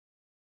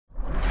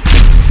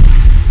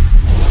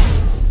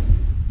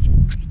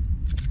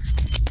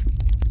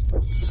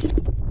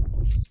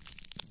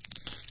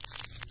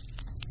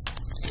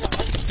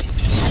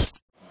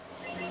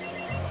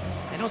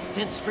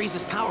sense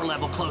Frieza's power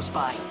level close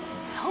by.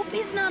 I hope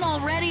he's not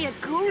already at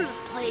Guru's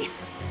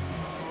place.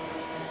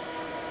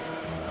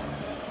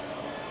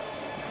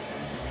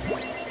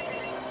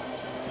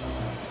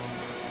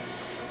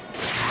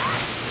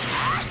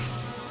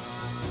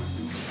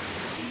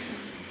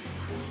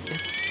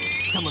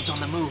 Someone's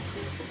on the move.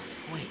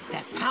 Wait,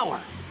 that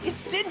power.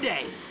 It's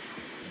Dende!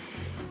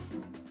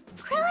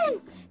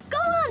 Krillin!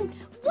 Gohan!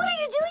 What are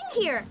you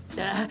doing here?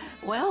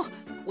 Well,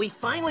 we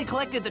finally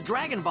collected the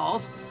Dragon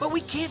Balls, but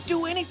we can't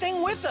do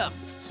anything with them.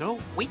 So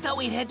we thought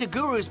we'd head to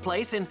Guru's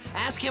place and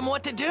ask him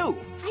what to do.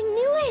 I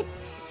knew it!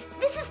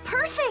 This is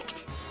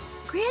perfect!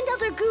 Grand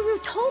Elder Guru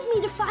told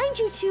me to find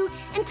you two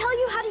and tell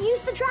you how to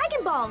use the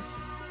Dragon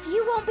Balls.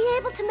 You won't be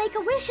able to make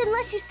a wish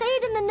unless you say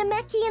it in the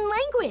Namekian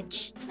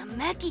language.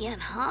 Namekian,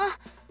 huh?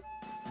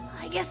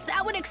 I guess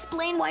that would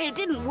explain why it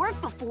didn't work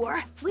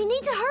before. We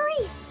need to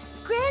hurry.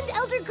 Grand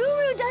Elder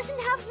Guru doesn't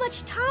have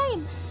much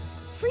time.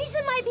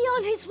 Frieza might be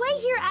on his way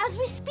here as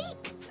we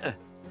speak.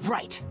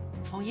 Right.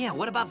 Oh yeah,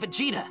 what about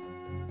Vegeta?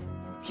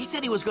 He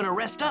said he was gonna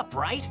rest up,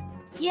 right?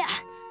 Yeah.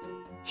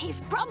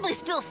 He's probably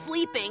still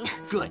sleeping.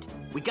 Good.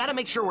 We gotta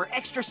make sure we're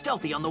extra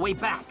stealthy on the way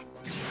back.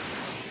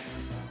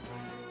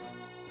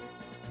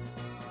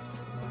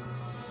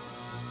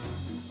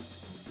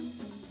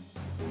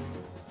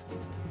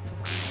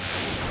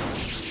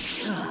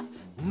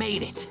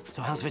 Made it.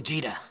 So how's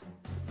Vegeta?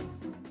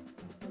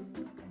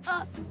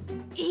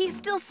 He's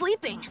still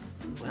sleeping.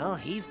 Well,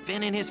 he's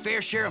been in his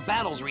fair share of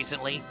battles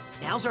recently.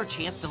 Now's our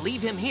chance to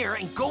leave him here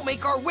and go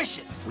make our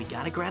wishes. We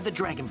gotta grab the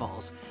Dragon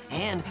Balls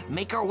and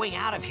make our way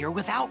out of here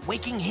without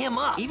waking him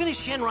up. Even if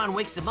Shenron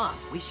wakes him up,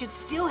 we should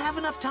still have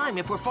enough time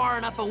if we're far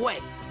enough away.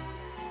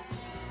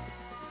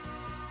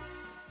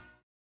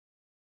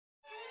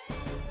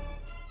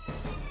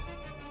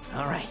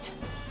 All right.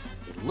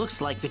 It looks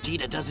like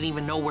Vegeta doesn't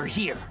even know we're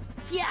here.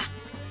 Yeah.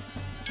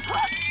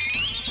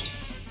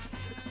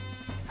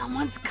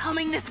 Someone's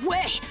coming this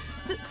way.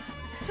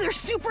 They're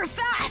super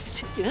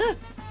fast.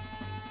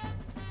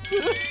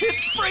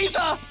 It's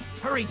Frieza!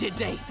 Hurry,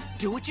 Dende.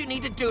 Do what you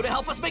need to do to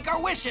help us make our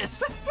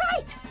wishes.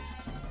 Right!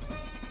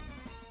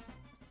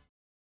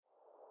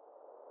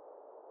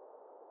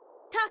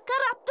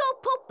 Takarapto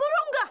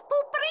Popurunga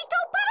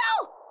Puperito Paro!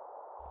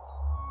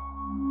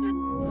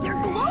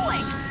 They're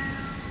glowing!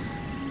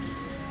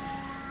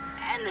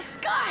 And the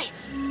sky!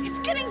 It's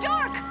getting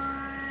dark!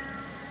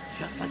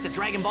 Just like the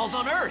Dragon Balls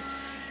on Earth.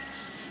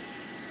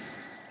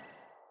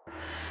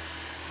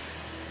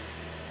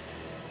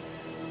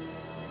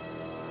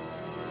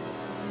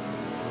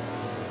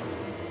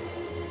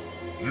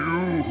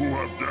 You who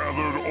have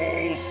gathered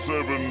all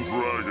 7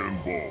 Dragon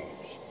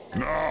Balls,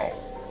 now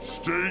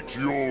state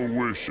your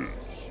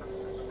wishes.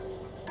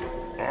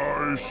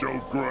 I shall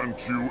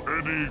grant you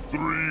any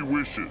 3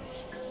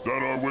 wishes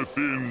that are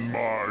within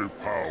my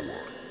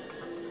power.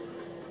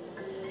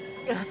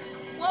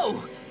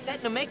 Whoa!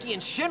 That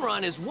Namekian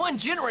Shenron is one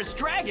generous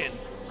dragon!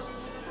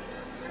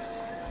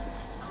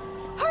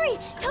 Hurry!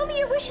 Tell me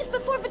your wishes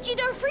before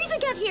Vegeta or Frieza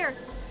get here!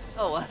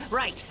 Oh,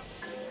 right.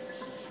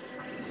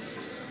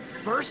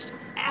 First,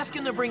 ask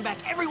him to bring back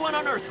everyone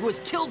on Earth who was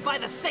killed by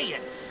the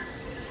Saiyans.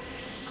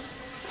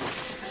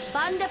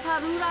 Banda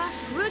Parura,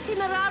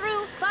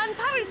 Rutimararu, Van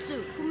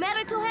Paritsu,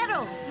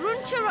 Humeritohero,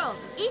 Runchero,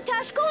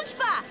 Itash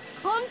Kunchpa,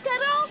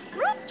 Pontero,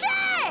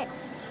 Rupche!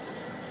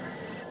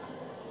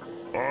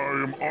 I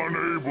am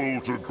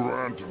unable to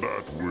grant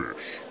that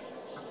wish.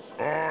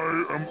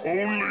 I am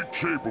only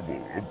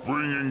capable of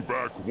bringing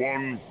back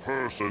one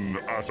person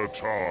at a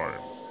time.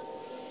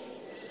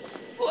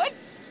 What?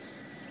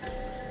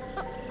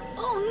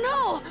 Oh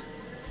no!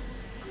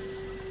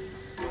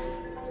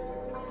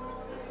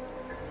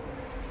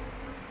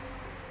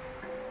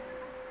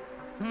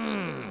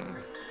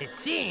 It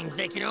seems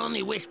they can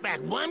only wish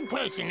back one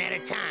person at a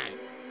time.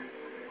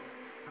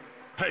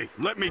 Hey,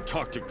 let me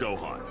talk to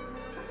Gohan.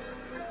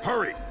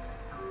 Hurry!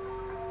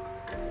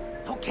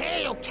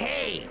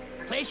 Okay.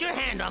 Place your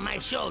hand on my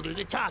shoulder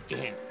to talk to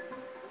him.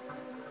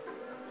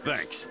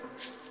 Thanks.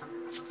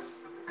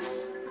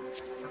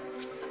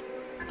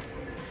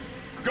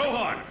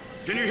 Gohan!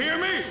 Can you hear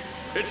me?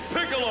 It's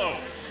Piccolo!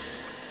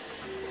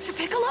 Mr.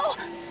 Piccolo?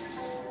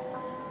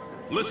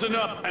 Listen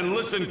up and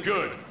listen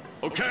good,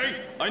 okay?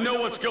 I know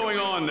what's going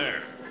on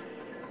there.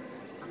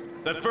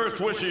 That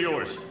first wish of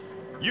yours,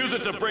 use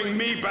it to bring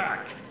me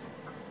back.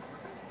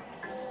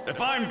 If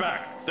I'm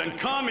back, then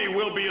Kami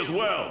will be as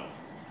well.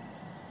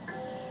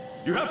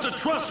 You have to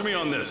trust me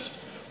on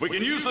this. We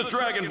can use the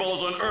Dragon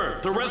Balls on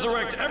Earth to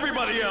resurrect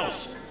everybody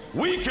else.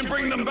 We can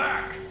bring them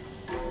back.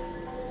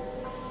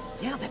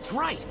 Yeah, that's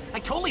right. I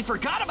totally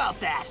forgot about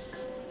that.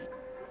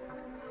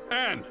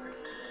 And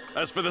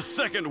as for the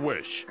second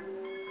wish,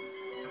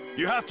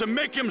 you have to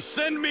make him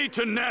send me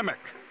to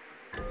Namek.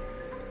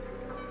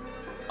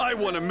 I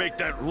want to make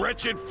that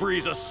wretched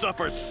Frieza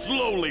suffer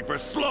slowly for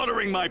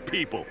slaughtering my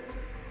people.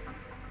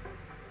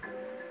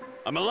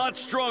 I'm a lot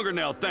stronger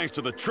now thanks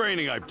to the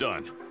training I've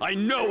done. I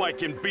know I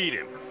can beat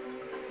him.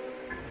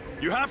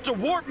 You have to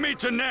warp me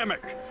to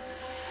Namek.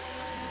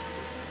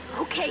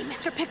 Okay,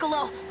 Mr.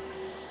 Piccolo.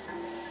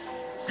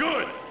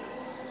 Good!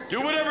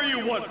 Do whatever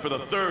you want for the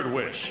third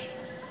wish.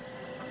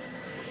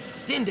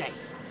 Dende,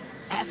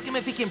 ask him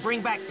if he can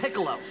bring back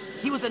Piccolo.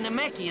 He was a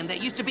Namekian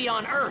that used to be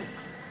on Earth.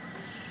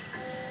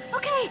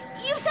 Okay,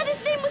 you said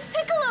his name was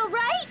Piccolo,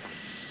 right?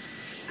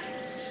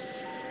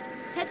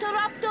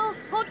 Tetorapto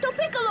Hoto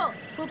Piccolo,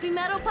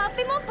 Pupimero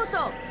Papi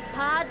Moposo,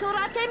 Pa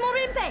Torate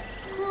Morimpe,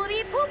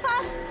 Kuri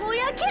Pupas,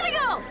 Huya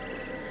Kirigo!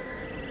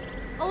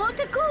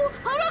 Ootaku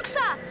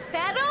Horoksa,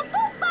 Pero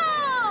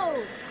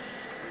Pupo!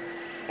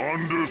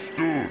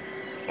 Understood.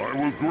 I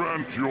will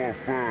grant your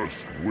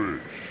first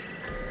wish.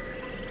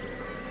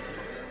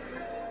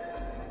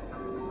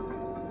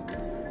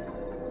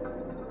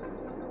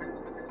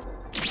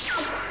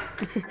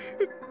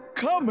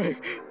 Kame!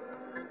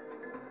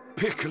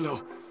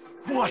 Piccolo,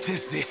 what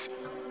is this?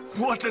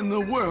 What in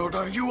the world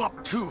are you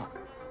up to?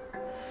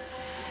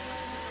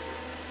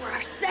 For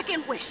our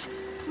second wish,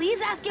 please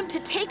ask him to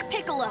take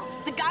Piccolo,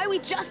 the guy we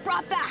just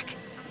brought back,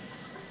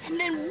 and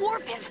then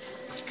warp him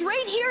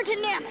straight here to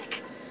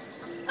Namek.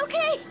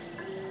 Okay!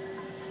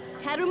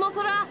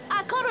 Tarumopora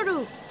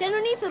Akororu,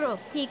 Stenonipuro,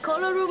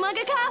 Hikoloru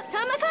Magaka,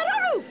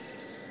 Tamakaroru!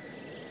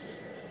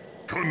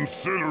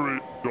 Consider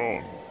it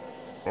done.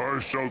 I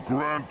shall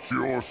grant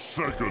your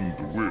second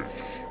wish.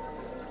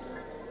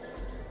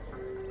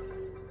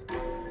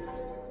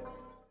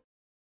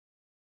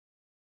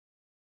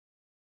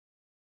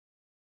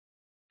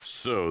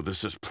 So,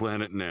 this is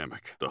Planet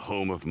Namek, the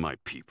home of my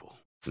people.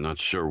 Not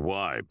sure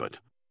why, but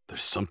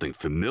there's something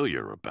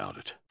familiar about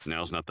it.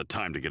 Now's not the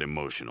time to get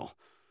emotional.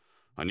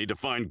 I need to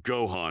find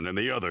Gohan and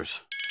the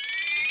others.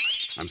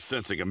 I'm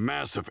sensing a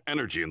massive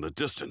energy in the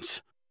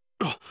distance.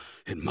 Ugh,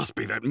 it must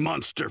be that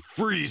monster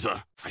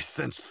Frieza. I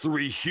sense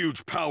 3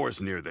 huge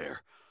powers near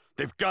there.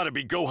 They've got to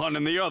be Gohan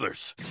and the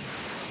others.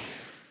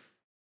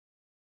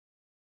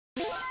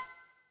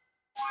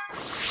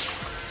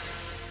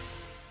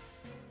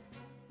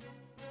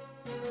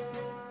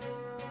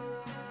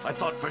 I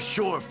thought for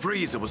sure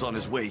Frieza was on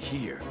his way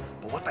here.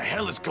 But what the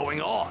hell is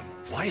going on?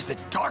 Why is it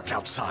dark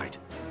outside?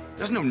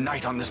 There's no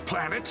night on this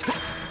planet.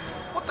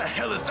 What the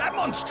hell is that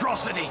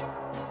monstrosity?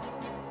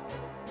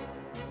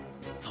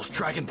 Those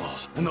Dragon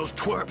Balls and those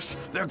twerps,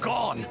 they're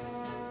gone.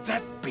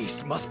 That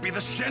beast must be the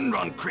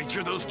Shenron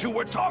creature those two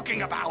were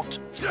talking about.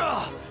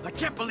 Ugh, I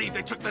can't believe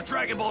they took the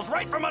Dragon Balls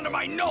right from under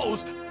my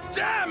nose.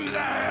 Damn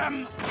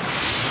them!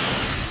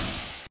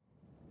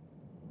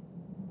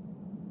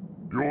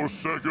 Your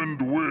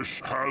second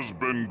wish has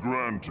been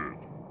granted.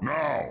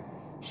 Now,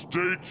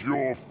 state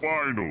your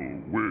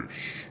final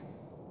wish.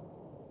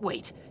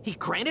 Wait, he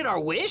granted our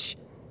wish?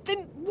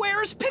 Then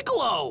where's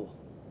Piccolo?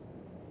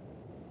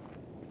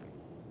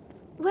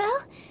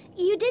 Well,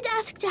 you did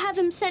ask to have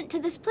him sent to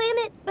this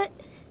planet, but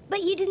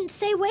you didn't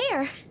say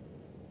where.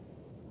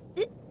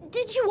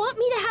 Did you want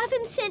me to have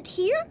him sent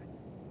here?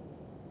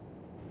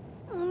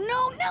 Oh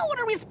no, now what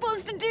are we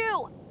supposed to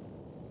do?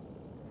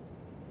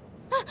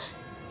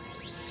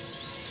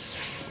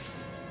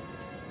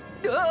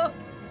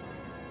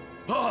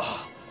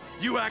 Oh,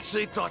 you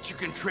actually thought you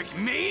can trick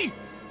me?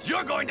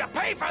 You're going to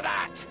pay for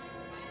that!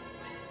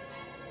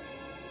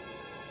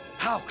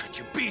 How could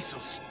you be so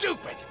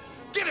stupid?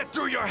 Get it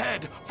through your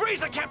head!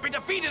 Frieza can't be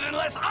defeated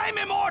unless I'm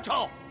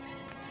immortal!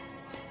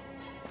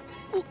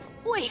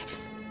 Wait,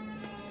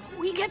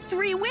 we get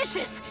 3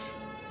 wishes.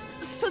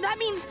 So that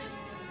means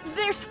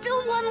there's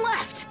still one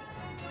left.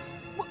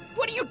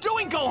 What are you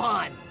doing,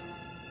 Gohan?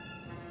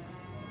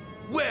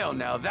 Well,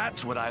 now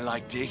that's what I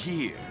like to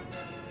hear.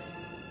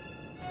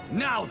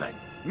 Now then,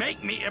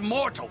 make me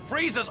immortal.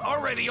 Frieza's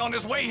already on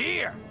his way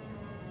here.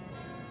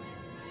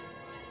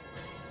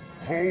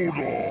 Hold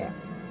on.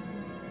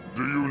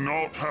 Do you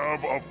not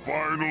have a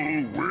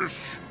final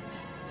wish?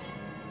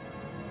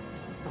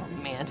 Oh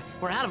man,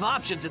 we're out of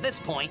options at this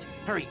point.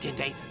 Hurry,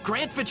 Dende,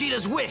 grant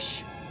Vegeta's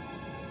wish.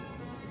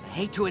 I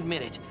hate to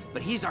admit it,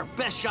 but he's our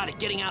best shot at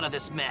getting out of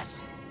this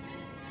mess.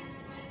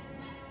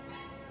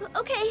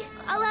 Okay,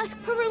 I'll ask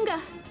Purunga.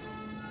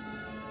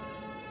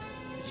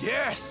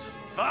 Yes,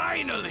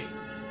 finally!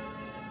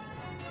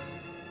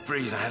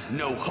 Frieza has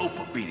no hope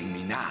of beating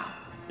me now.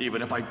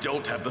 Even if I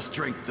don't have the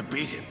strength to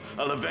beat him,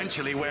 I'll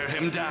eventually wear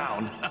him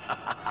down.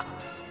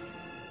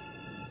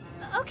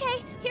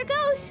 Okay, here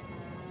goes.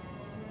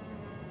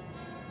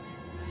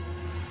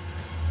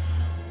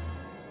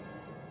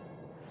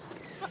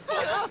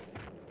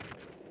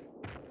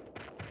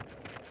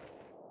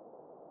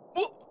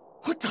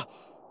 What the?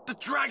 The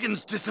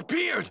dragons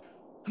disappeared!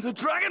 The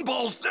Dragon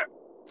Balls,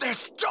 they're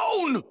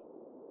stone!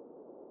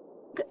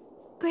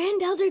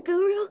 Grand Elder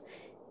Guru,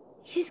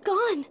 he's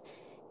gone.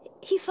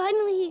 He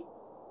finally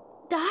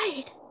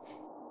died.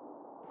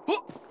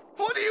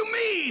 What do you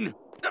mean?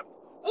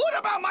 What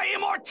about my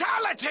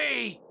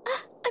immortality?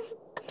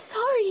 I'm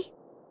sorry.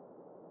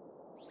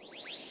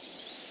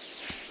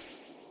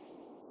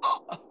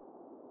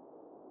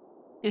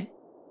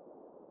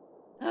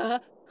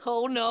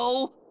 Oh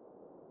no!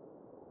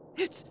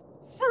 It's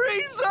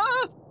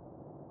Frieza!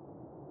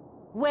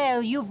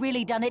 Well, you've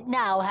really done it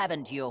now,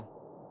 haven't you?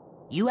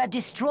 You have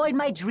destroyed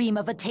my dream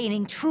of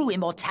attaining true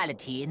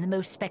immortality in the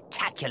most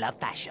spectacular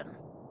fashion.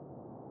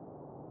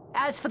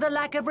 As for the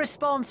lack of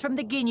response from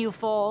the Ginyu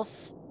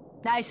Force,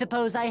 I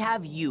suppose I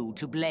have you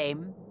to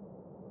blame.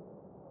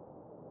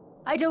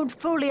 I don't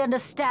fully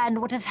understand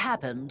what has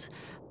happened,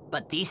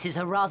 but this is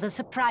a rather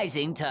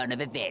surprising turn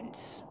of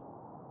events.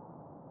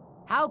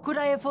 How could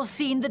I have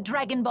foreseen the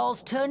Dragon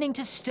Balls turning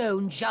to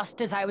stone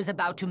just as I was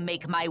about to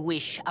make my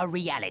wish a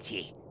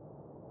reality?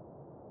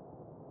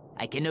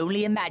 I can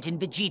only imagine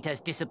Vegeta's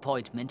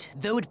disappointment,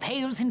 though it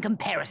pales in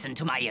comparison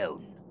to my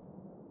own.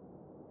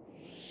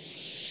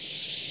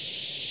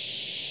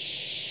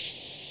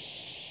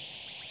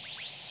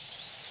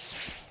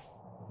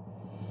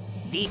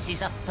 This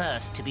is a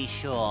first, to be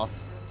sure.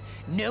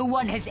 No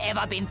one has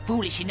ever been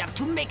foolish enough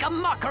to make a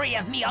mockery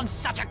of me on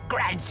such a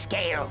grand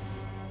scale.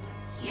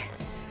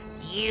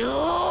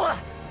 You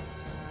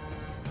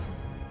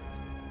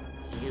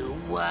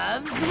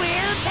worms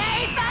will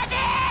pay for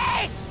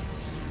this!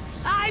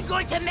 I'm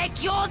going to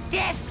make your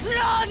deaths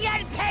long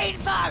and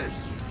painful!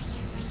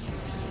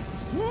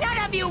 None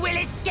of you will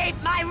escape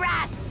my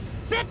wrath!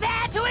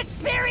 Prepare to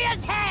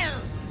experience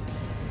hell!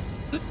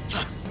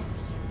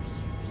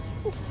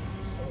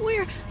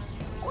 We're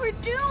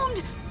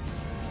doomed!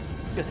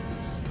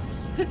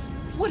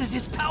 What is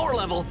his power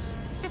level?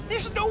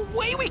 There's no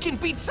way we can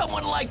beat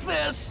someone like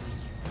this!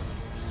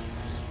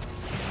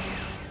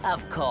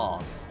 Of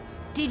course.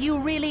 Did you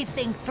really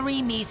think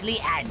 3 measly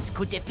ants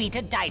could defeat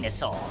a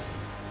dinosaur?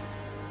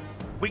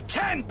 We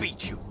can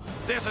beat you!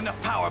 There's enough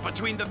power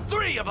between the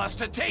 3 of us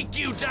to take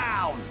you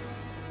down!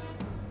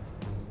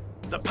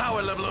 The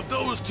power level of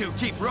those 2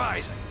 keep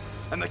rising,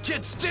 and the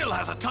kid still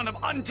has a ton of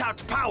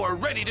untapped power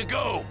ready to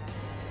go!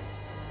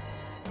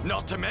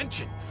 Not to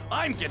mention,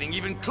 I'm getting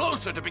even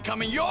closer to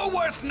becoming your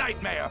worst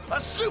nightmare, a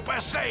Super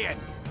Saiyan!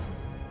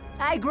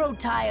 I grow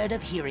tired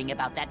of hearing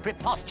about that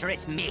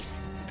preposterous myth.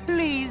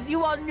 Please,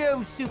 you are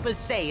no Super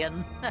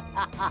Saiyan.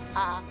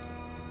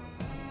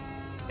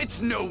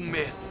 It's no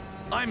myth.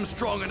 I'm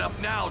strong enough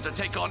now to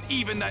take on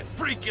even that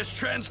freakish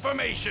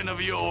transformation of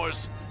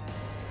yours.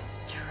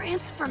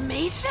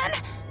 Transformation?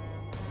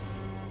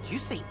 Did you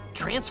say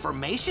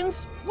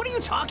transformations? What are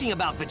you talking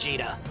about,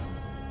 Vegeta?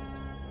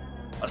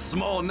 A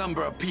small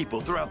number of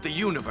people throughout the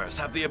universe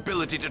have the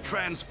ability to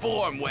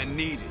transform when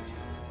needed.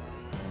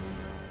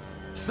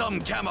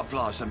 Some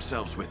camouflage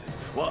themselves with it,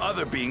 while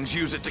other beings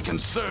use it to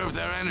conserve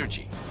their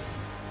energy.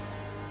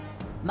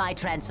 My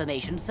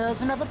transformation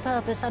serves another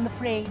purpose, I'm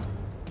afraid.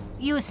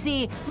 You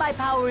see, my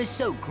power is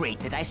so great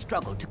that I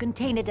struggle to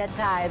contain it at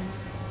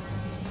times.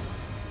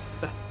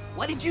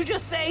 What did you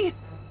just say?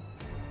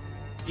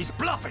 He's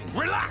bluffing!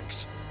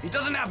 Relax! He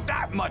doesn't have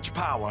that much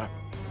power!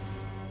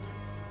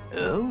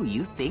 Oh,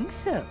 you think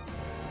so?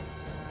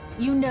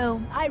 You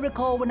know, I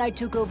recall when I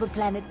took over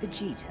planet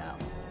Vegeta.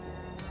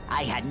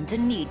 I hadn't a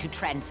need to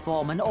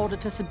transform in order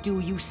to subdue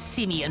you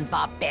simian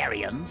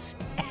barbarians.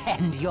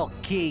 And your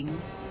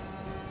king.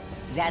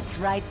 That's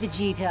right,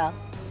 Vegeta.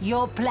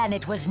 Your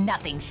planet was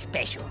nothing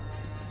special.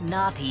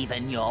 Not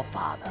even your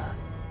father.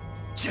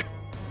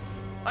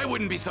 I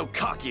wouldn't be so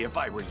cocky if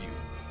I were you.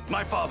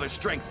 My father's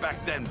strength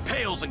back then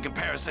pales in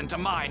comparison to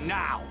mine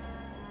now.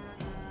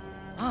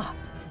 Huh.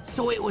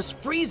 So it was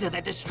Frieza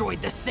that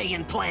destroyed the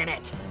Saiyan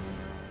planet!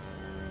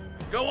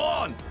 Go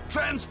on!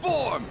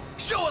 Transform!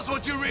 Show us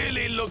what you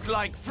really look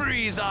like,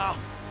 Frieza!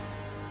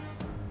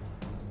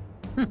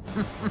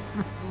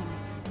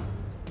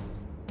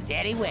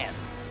 Very well.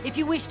 If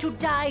you wish to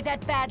die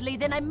that badly,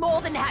 then I'm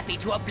more than happy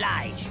to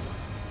oblige.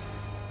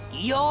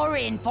 You're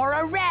in for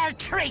a rare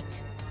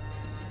treat!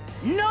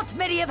 Not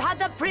many have had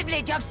the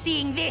privilege of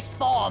seeing this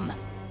form.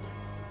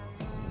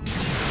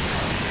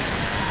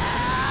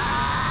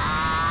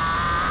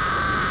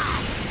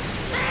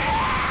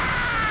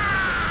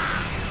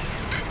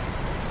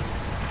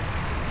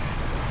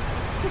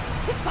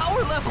 His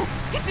power level!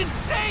 It's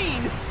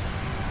insane!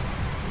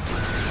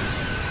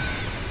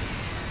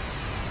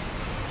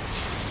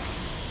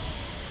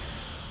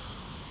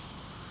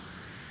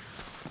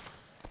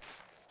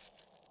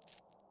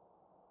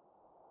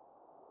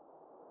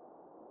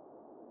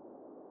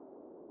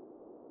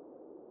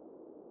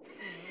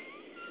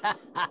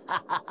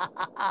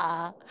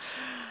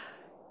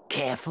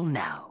 Careful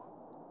now.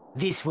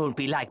 This won't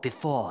be like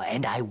before,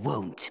 and I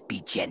won't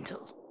be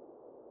gentle.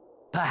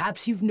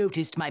 Perhaps you've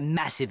noticed my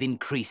massive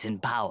increase in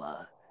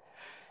power.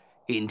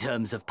 In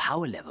terms of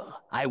power level,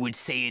 I would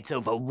say it's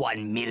over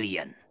 1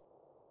 million.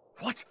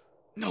 What?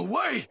 No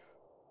way!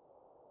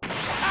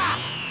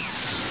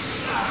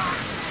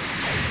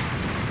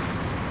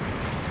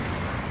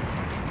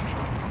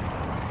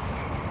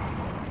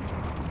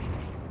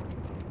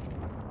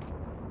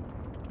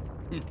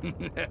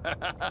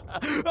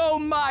 Oh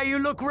my, you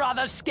look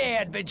rather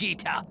scared,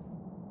 Vegeta.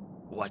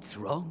 What's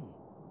wrong?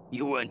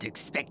 You weren't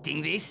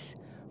expecting this?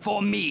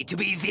 For me to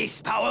be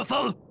this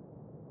powerful?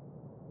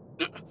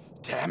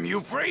 Damn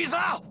you,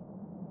 Frieza!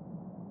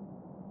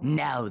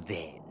 Now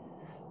then,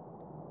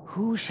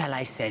 who shall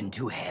I send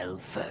to hell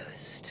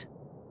first?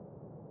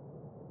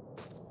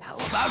 How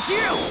about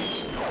you?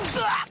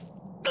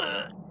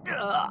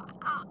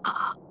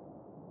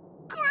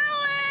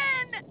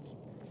 Krillin!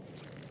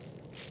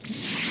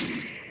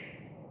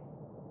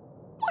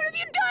 What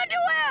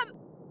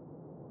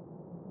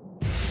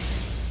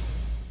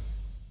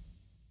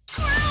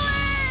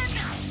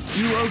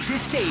You ought to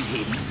save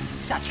him.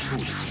 Such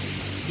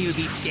foolishness. He'll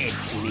be dead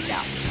soon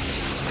enough.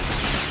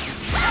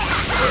 We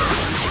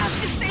have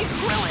to save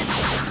Krillin!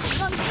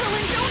 Young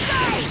Krillin, don't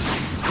die!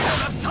 We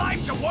don't have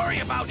time to worry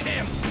about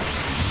him!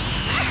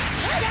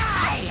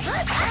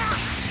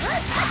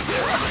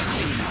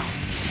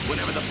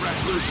 Whenever the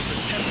brat loses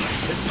his temper,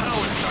 his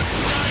power starts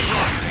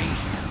skyrocketing!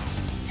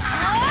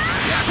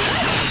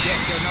 I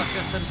guess you're not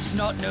just some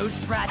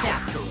snot-nosed brat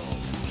after all.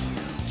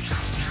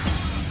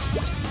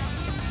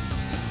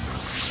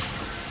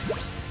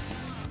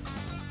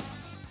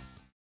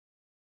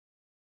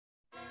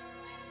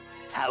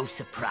 How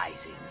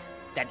surprising.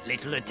 That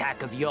little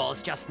attack of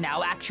yours just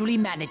now actually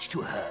managed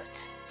to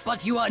hurt.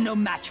 But you are no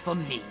match for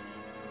me.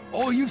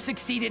 All you've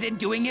succeeded in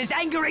doing is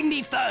angering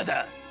me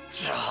further.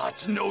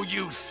 It's no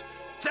use.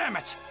 Damn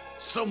it!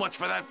 So much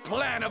for that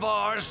plan of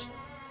ours!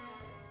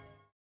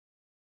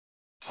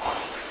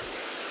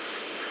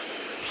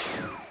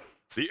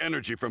 The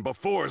energy from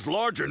before is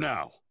larger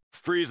now.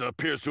 Frieza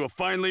appears to have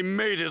finally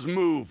made his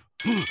move.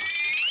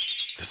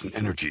 There's an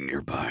energy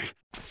nearby.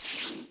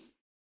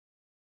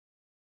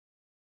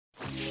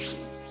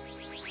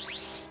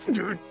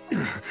 He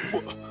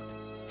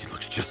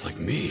looks just like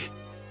me.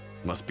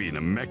 Must be a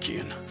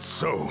Namekian.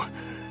 So,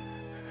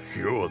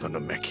 you're the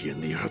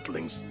Namekian the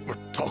Earthlings were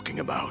talking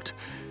about.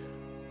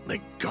 They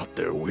got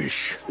their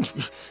wish.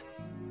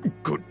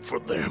 Good for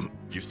them.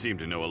 You seem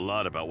to know a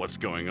lot about what's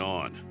going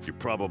on. You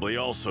probably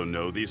also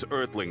know these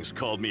Earthlings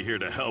called me here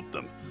to help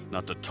them,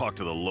 not to talk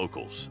to the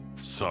locals.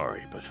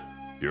 Sorry, but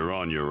you're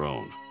on your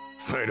own.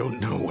 I don't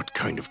know what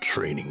kind of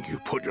training you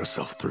put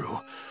yourself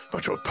through,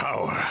 but your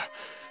power,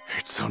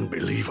 it's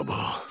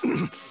unbelievable.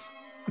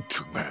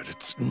 Too bad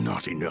it's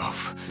not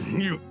enough.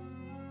 You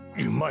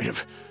might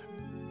have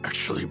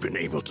actually been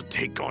able to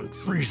take on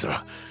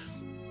Frieza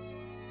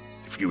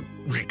if you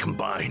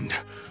recombined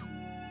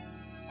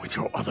with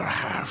your other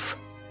half.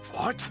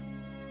 What?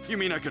 You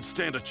mean I could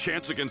stand a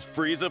chance against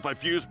Frieza if I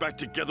fused back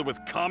together with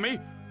Kami?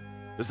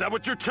 Is that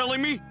what you're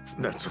telling me?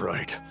 That's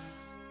right.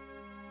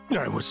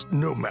 I was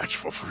no match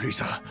for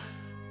Frieza.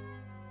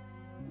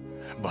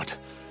 But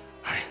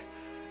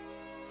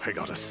I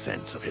got a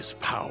sense of his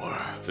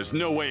power. There's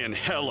no way in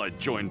hell I'd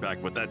join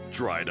back with that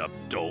dried-up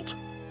dolt.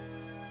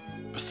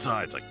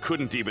 Besides, I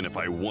couldn't even if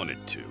I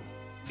wanted to.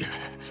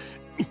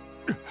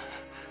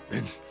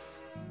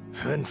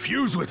 Then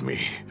fuse with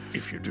me.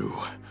 If you do,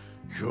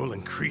 you'll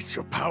increase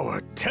your power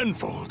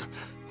tenfold,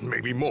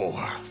 maybe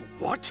more.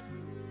 What?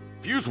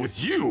 Fuse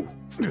with you?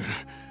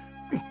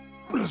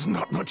 There's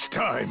not much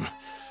time.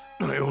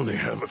 I only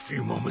have a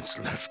few moments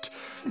left.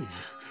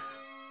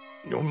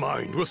 Your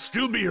mind will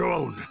still be your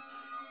own.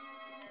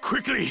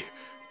 Quickly,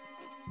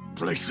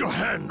 place your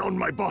hand on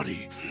my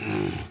body.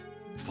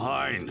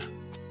 Fine.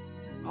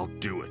 I'll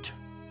do it.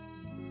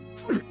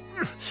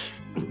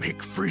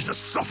 Make Frieza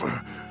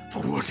suffer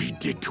for what he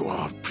did to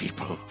our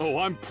people. Oh,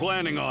 I'm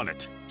planning on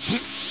it.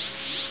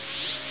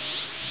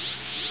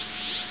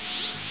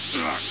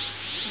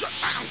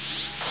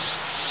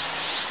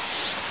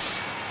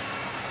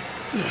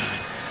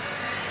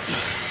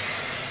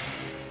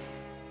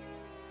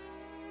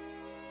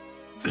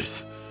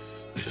 This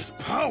is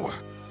power.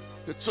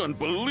 It's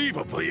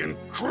unbelievably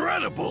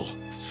incredible.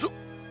 So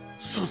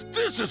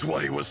this is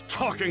what he was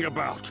talking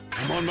about.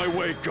 I'm on my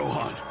way,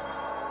 Gohan.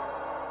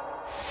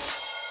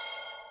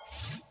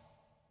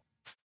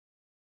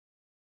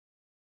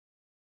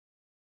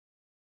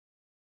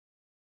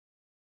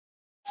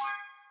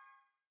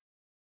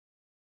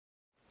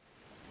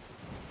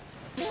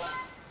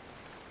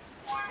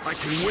 I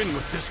can win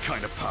with this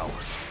kind of power.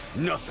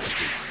 Nothing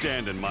can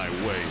stand in my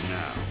way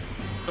now.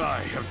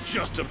 I have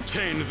just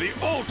obtained the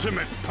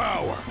ultimate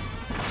power!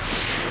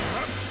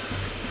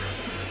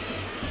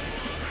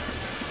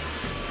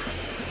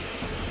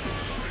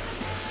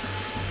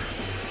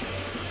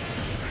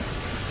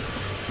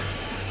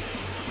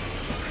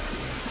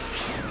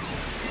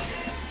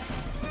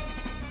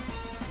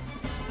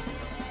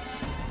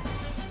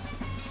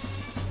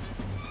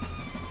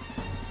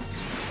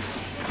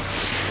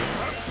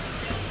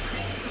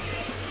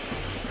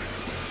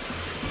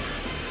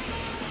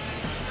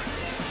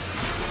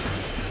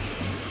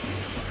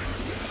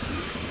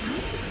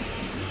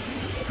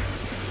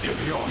 There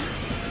they are.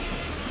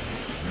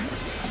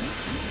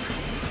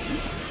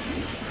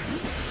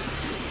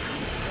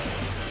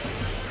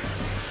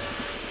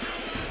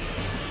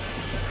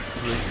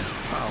 Frieza's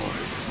power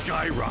is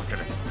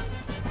skyrocketing.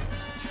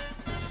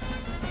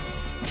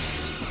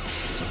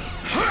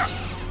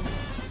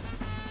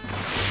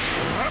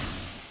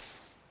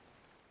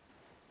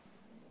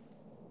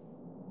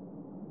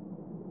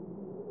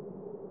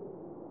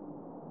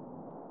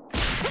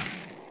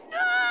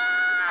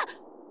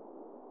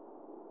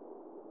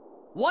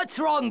 What's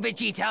wrong,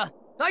 Vegeta?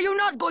 Are you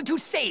not going to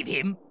save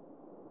him?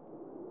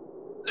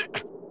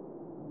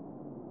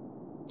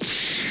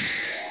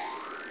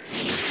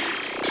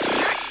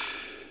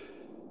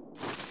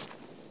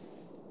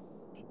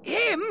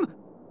 Him?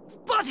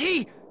 But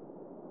he...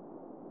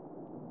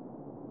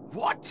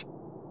 What?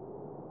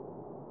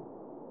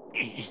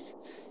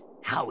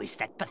 How is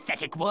that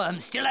pathetic worm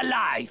still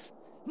alive?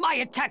 My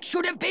attack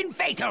should have been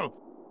fatal!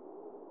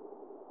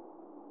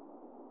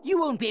 You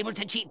won't be able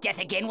to cheat death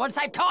again once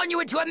I've torn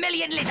you into a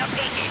million little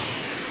pieces!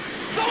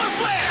 Solar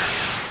flare!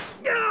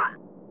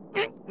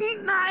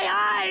 My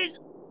eyes!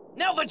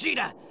 Now,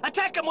 Vegeta,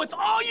 attack him with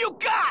all you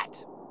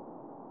got!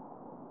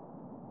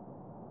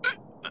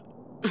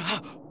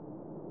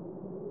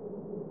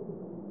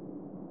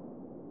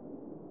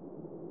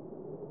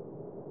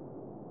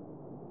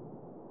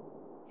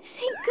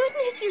 Thank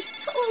goodness you're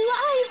still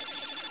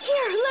alive!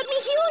 Here, let me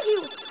heal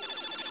you!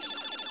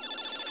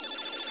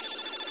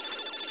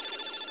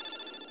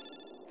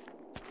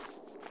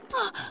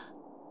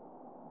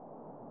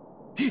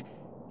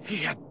 He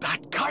had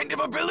that kind of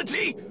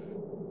ability?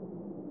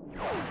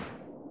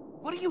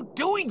 What are you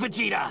doing,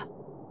 Vegeta?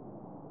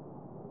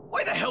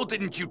 Why the hell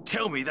didn't you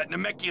tell me that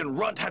Namekian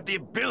Runt had the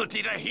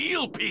ability to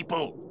heal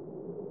people?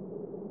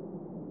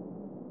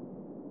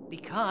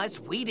 Because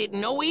we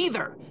didn't know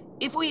either.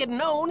 If we had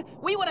known,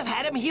 we would have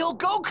had him heal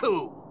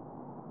Goku.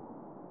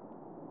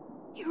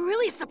 You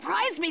really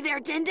surprised me there,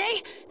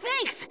 Dende.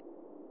 Thanks!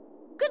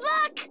 Good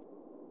luck!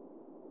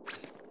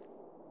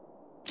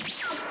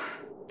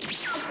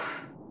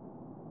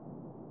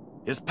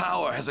 His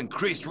power has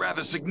increased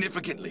rather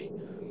significantly.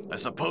 I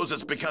suppose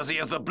it's because he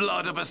has the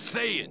blood of a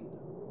Saiyan.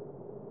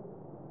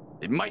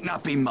 It might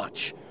not be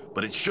much,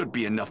 but it should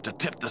be enough to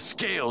tip the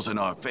scales in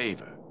our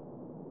favor.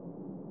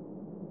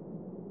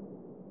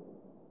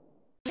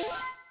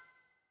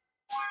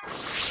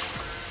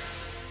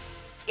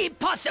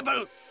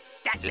 Impossible!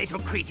 That little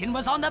cretin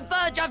was on the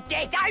verge of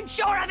death, I'm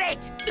sure of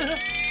it!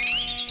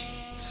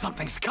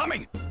 Something's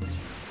coming!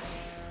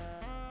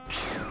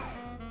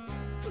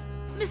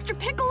 Mr.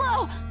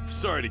 Piccolo!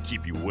 Sorry to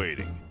keep you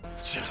waiting.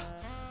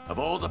 Of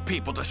all the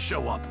people to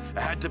show up, it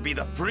had to be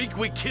the freak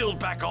we killed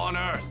back on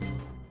Earth.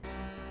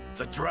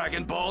 The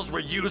Dragon Balls were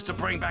used to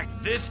bring back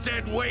this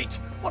dead weight?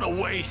 What a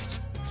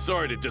waste!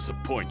 Sorry to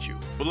disappoint you,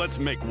 but let's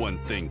make one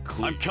thing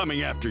clear. I'm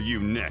coming after you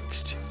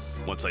next.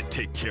 Once I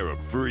take care of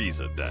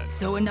Frieza, then.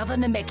 So another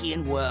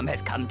Namekian worm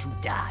has come to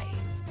die.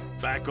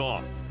 Back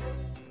off.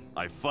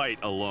 I fight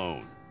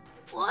alone.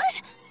 What?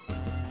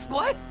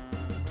 What?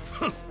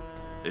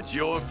 It's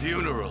your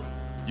funeral.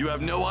 You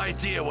have no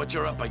idea what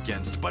you're up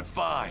against, but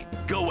fine.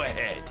 Go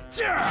ahead.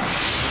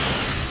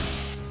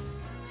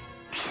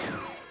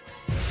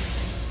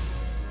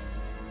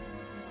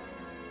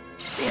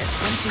 There's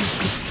something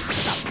different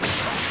about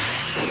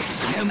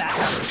this. No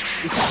matter,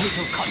 it's of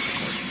little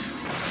consequence.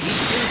 He's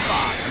still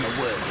far from a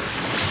world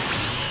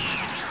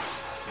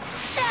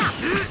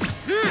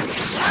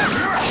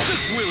Is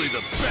this really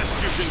the best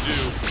you can do?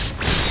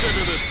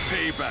 Consider this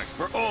payback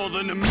for all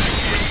the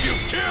Namekians you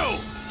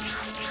killed!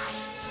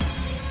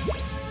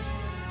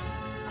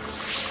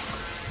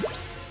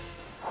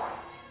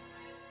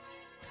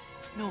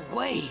 No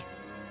way.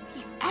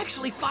 He's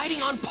actually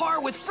fighting on par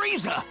with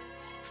Frieza.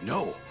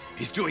 No,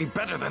 he's doing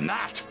better than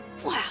that.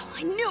 Wow,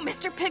 I knew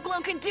Mr.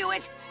 Piccolo could do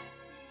it!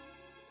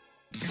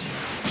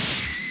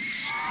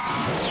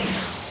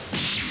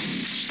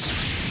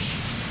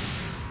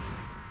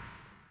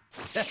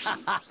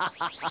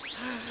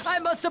 I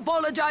must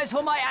apologize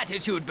for my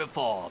attitude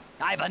before.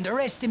 I've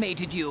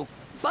underestimated you,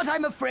 but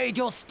I'm afraid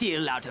you're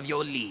still out of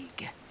your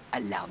league.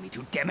 Allow me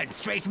to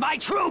demonstrate my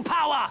true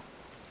power!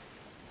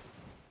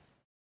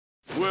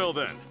 Well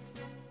then,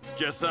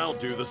 guess I'll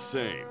do the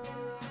same.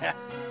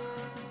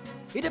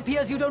 It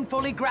appears you don't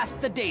fully grasp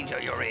the danger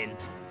you're in.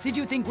 Did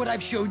you think what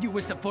I've shown you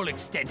was the full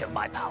extent of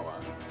my power?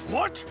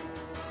 What?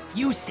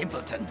 You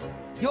simpleton.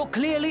 You're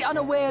clearly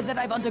unaware that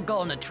I've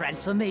undergone a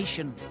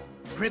transformation.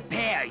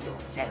 Prepare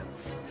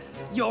yourself.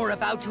 You're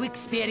about to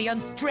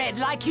experience dread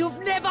like you've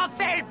never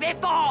felt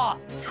before!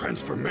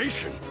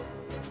 Transformation?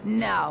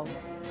 Now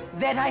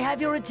that I have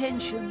your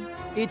attention,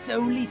 it's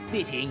only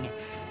fitting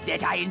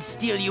that I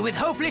instill you with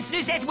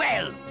hopelessness as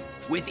well!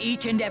 With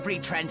each and every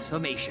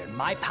transformation,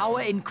 my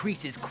power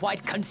increases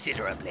quite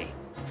considerably.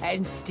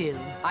 And still,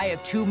 I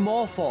have 2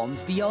 more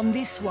forms beyond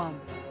this one.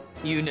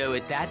 You know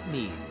what that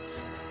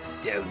means,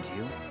 don't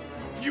you?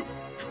 You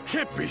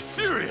can't be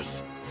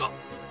serious!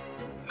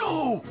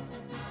 No!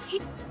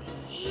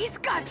 He's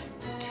got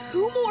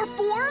 2 more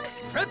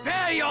forms?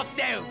 Prepare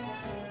yourselves!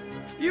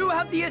 You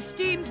have the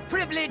esteemed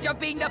privilege of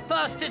being the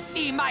first to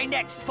see my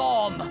next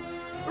form.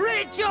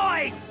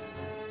 Rejoice!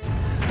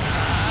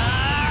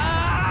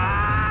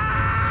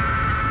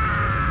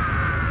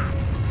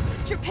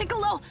 Mr.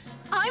 Piccolo,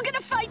 I'm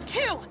gonna fight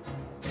too!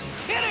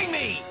 Kidding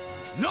me!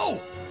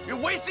 No! You're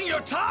wasting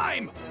your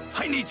time!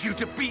 I need you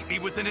to beat me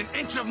within an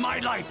inch of my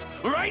life,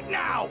 right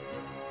now!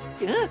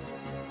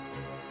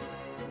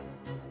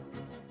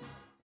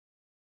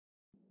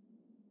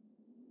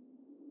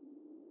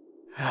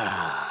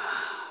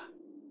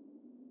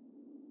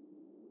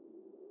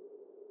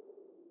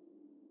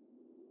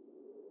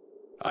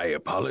 I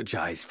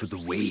apologize for the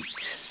wait.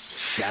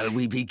 Shall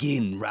we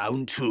begin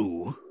round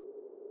 2?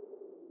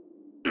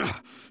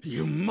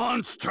 You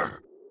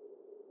monster!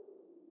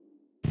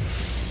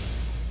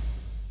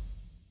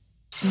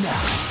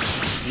 Now,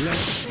 let's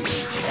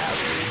see, shall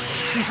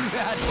we?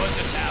 That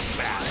wasn't half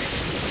bad.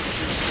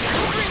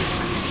 Covering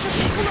from to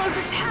Piccolo's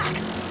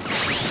attacks!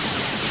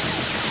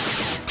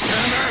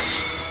 Damn it!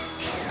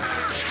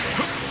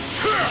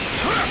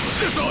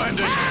 This'll end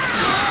it! I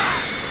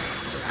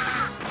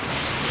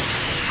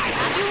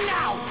have you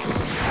now!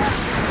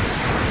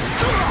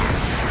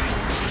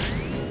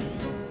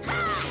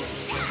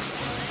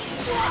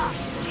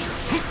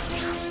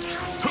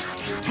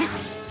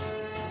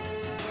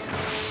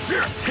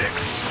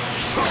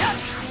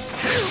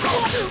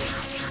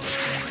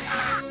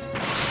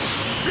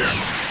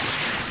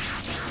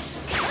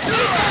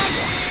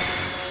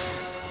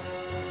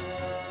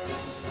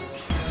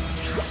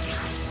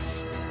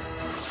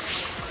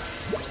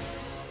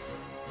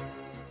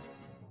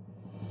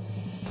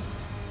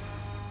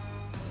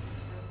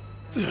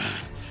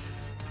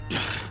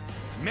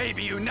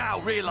 Maybe you now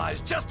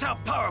realize just how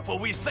powerful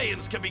we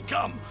Saiyans can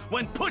become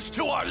when pushed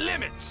to our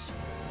limits.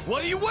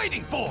 What are you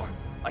waiting for?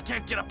 I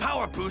can't get a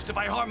power boost if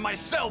I harm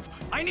myself.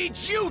 I need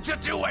you to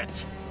do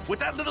it! With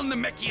that little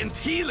Namekian's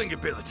healing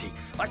ability,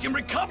 I can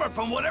recover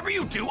from whatever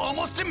you do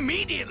almost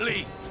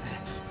immediately!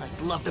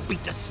 I'd love to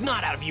beat the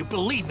snot out of you,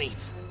 believe me,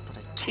 but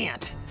I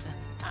can't.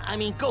 I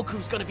mean,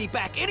 Goku's gonna be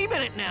back any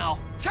minute now!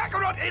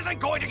 Kakarot isn't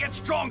going to get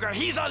stronger!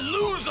 He's a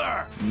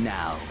loser!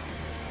 Now,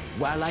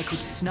 while I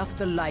could snuff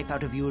the life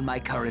out of you in my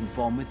current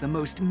form with the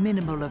most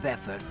minimal of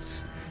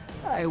efforts,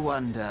 I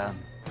wonder...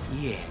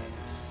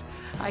 Yes,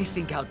 I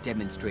think I'll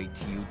demonstrate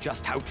to you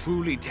just how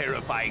truly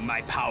terrifying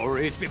my power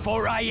is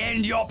before I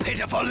end your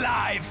pitiful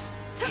lives!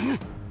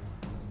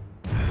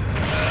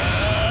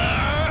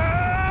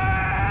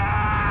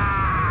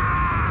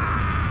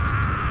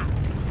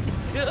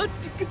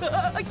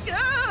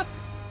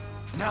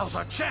 Now's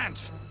our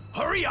chance!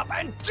 Hurry up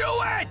and do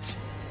it!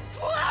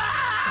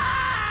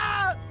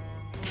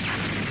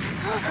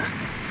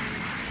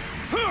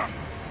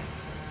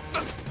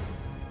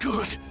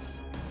 Good.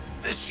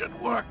 This should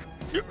work.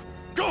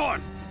 Go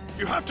on!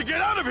 You have to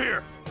get out of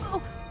here!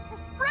 Oh,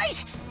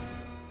 right!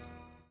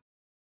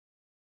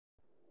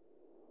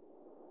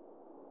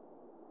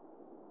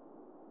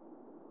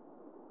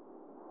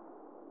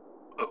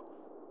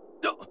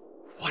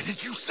 What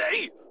did you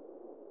say?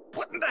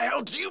 What in the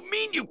hell do you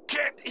mean you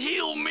can't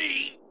heal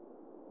me?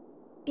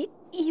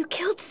 You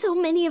killed so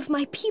many of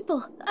my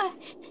people.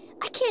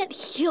 I can't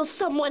heal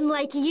someone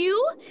like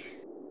you.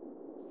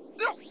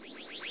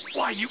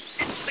 Why, you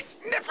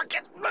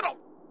insignificant little...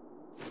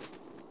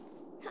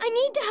 I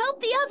need to help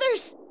the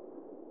others.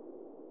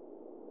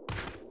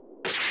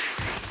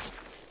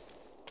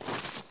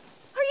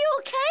 Are you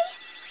okay?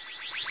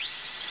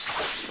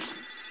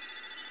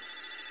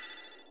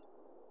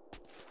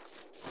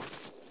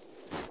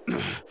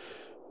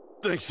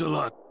 Thanks a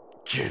lot,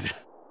 kid.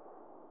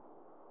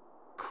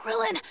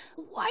 Krillin,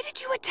 why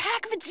did you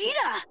attack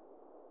Vegeta?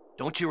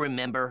 Don't you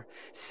remember?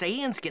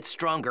 Saiyans get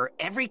stronger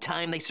every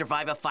time they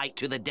survive a fight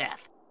to the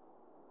death.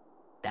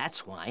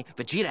 That's why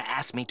Vegeta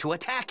asked me to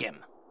attack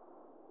him.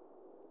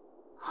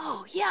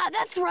 Oh, yeah,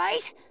 that's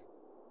right.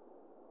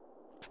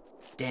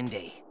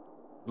 Dende,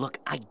 look,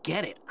 I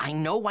get it. I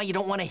know why you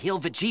don't want to heal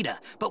Vegeta,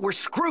 but we're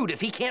screwed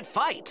if he can't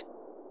fight.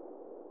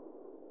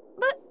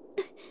 But...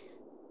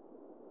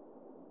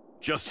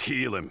 Just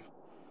heal him.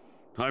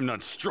 I'm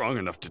not strong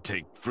enough to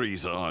take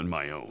Frieza on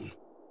my own.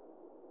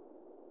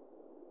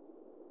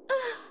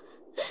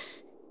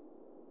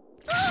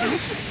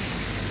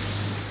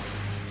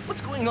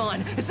 What's going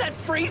on? Is that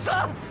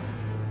Frieza?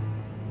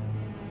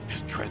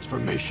 His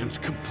transformation's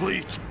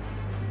complete.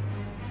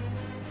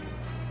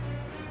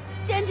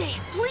 Dende,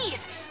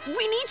 please!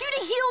 We need you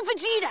to heal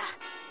Vegeta!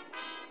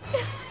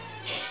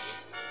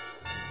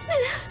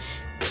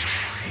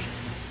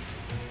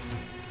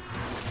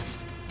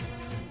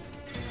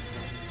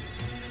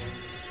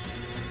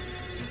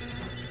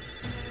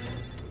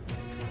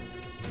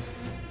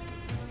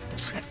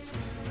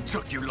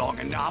 Took you long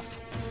enough.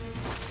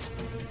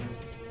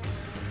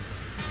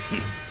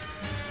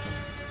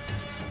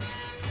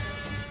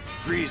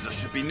 Frieza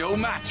should be no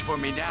match for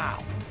me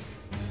now.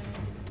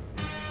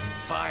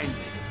 Finally,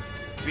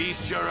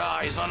 feast your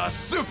eyes on a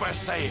Super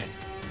Saiyan.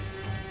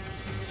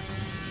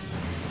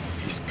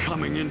 He's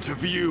coming into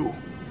view.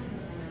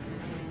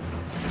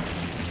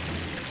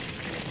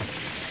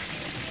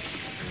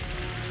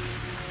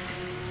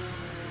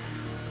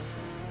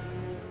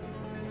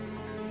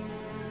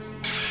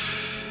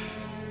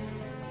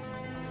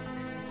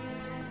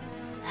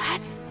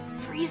 That's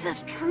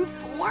Frieza's true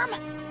form?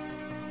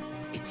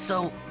 It's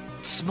so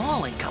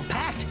small and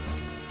compact,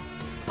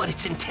 but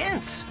it's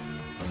intense.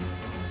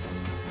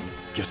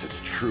 Guess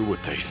it's true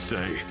what they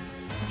say.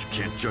 You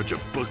can't judge a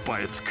book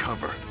by its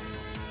cover.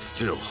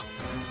 Still,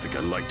 I think I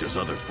liked his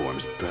other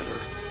forms better.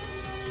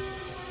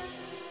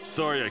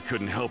 Sorry I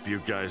couldn't help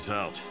you guys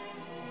out.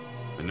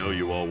 I know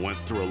you all went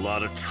through a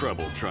lot of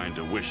trouble trying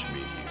to wish me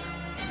here.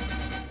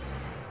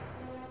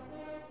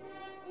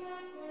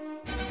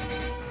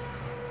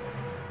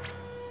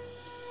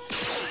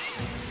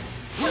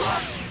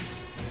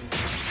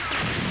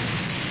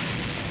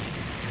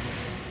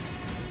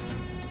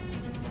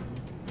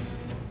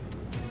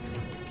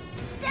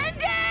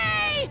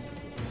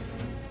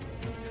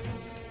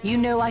 You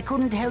know, I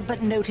couldn't help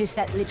but notice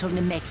that little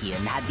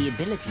Namekian had the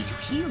ability to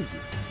heal you.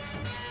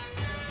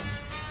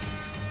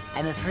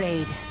 I'm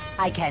afraid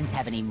I can't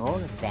have any more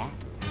of that.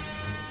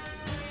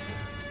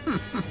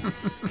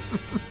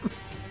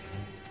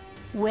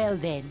 Well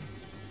then,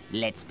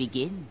 let's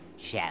begin,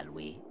 shall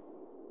we?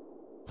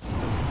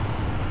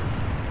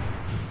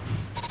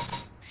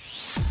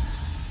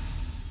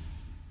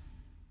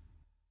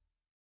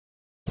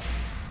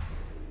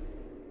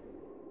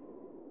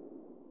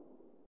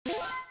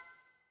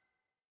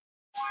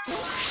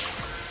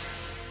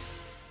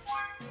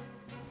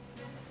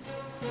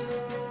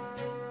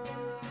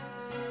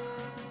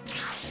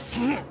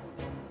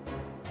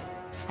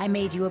 I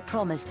made you a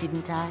promise,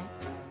 didn't I?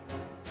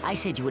 I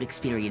said you would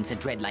experience a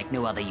dread like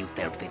no other you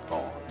felt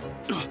before.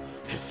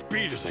 His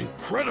speed is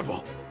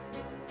incredible!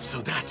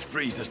 So that's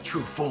Frieza's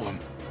true form.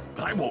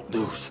 But I won't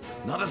lose,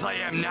 not as I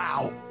am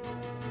now!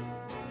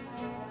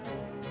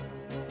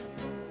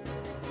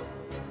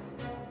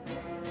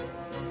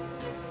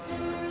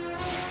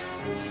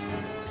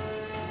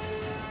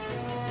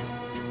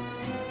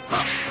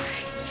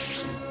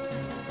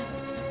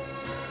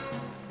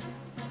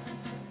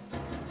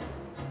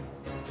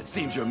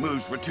 Seems your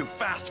moves were too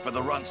fast for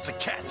the runs to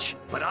catch,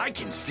 but I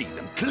can see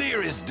them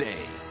clear as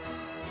day.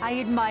 I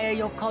admire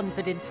your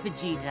confidence,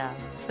 Vegeta,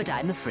 but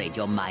I'm afraid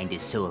your mind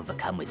is so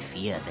overcome with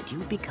fear that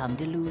you've become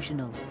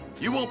delusional.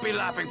 You won't be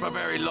laughing for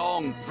very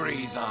long,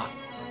 Frieza.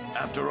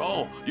 After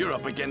all, you're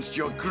up against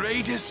your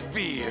greatest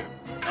fear,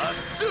 a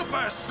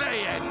Super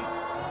Saiyan!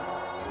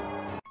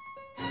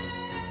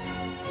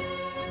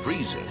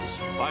 Frieza's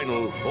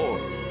final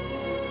form.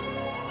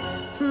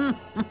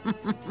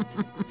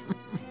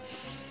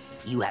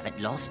 You haven't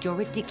lost your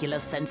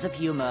ridiculous sense of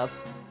humor.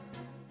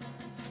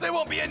 There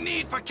won't be a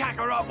need for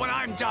Kakarot when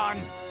I'm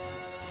done!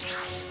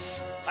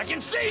 I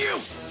can see you!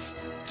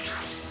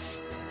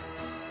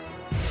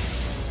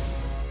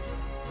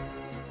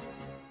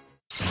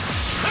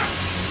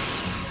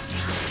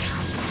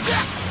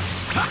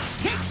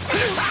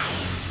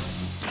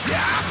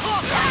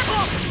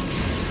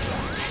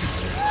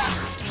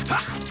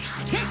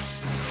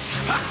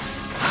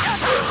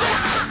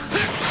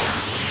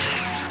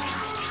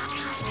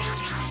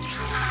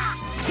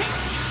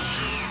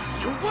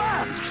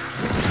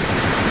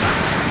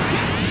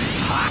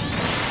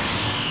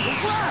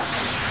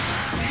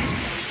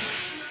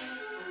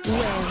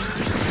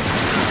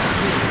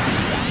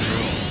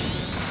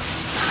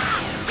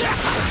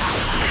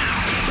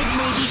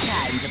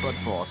 Put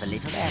forth a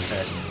little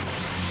effort.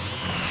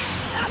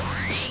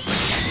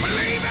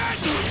 Believe it!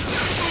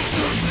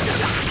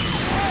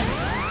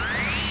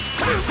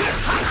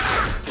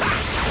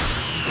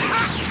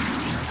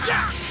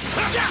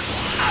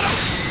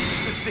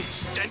 Is this the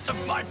extent of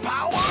my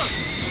power?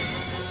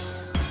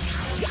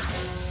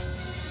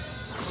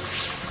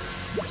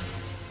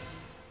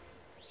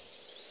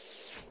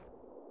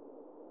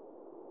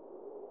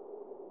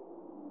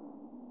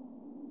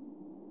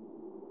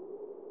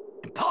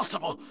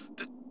 Impossible!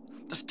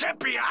 This can't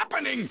be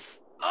happening!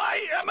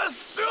 I am a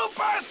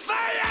Super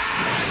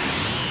Saiyan!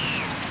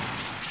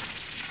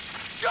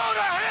 Go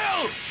to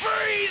hell,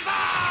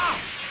 Frieza!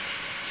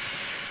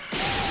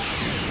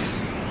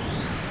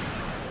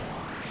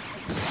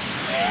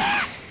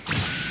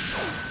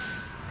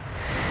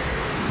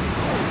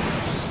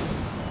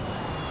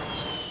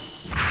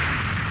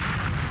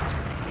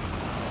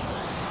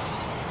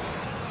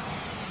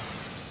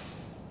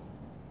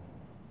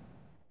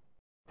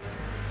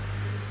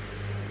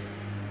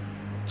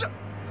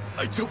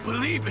 I don't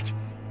believe it!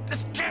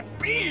 This can't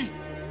be!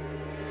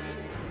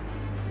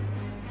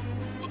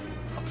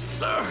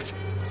 Absurd!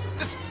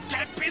 This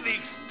can't be the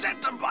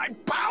extent of my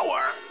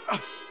power!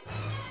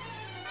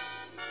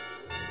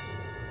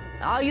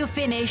 Are you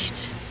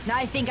finished?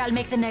 I think I'll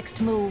make the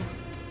next move.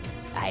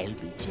 I'll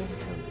be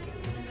gentle.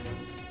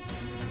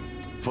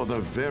 For the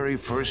very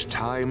first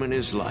time in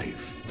his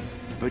life,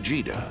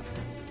 Vegeta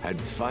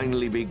had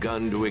finally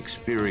begun to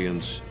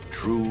experience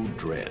true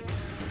dread.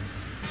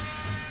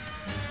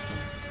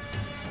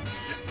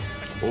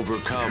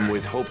 Overcome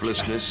with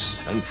hopelessness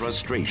and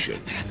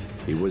frustration,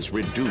 he was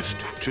reduced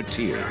to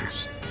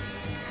tears.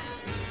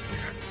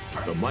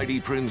 The mighty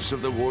prince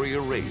of the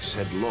warrior race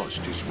had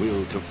lost his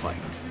will to fight.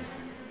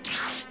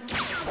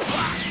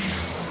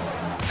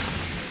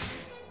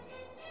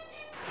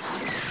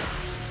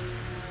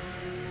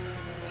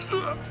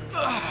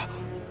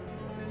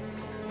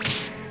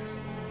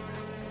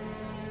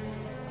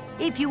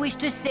 If you wish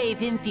to save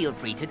him, feel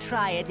free to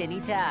try at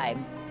any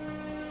time.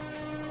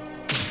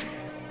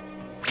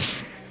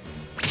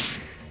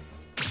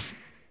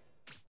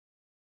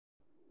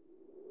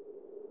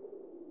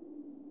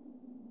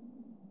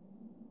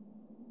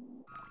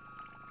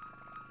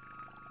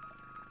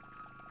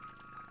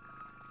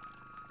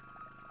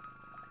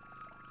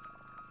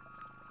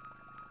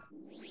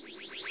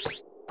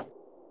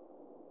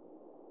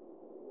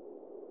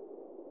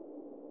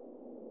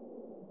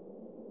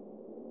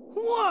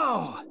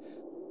 Whoa!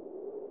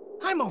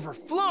 I'm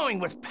overflowing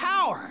with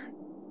power!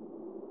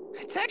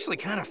 It's actually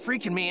kind of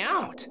freaking me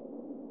out.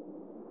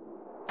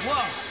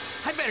 Whoa!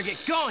 I better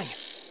get going!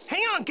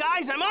 Hang on,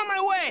 guys, I'm on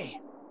my way!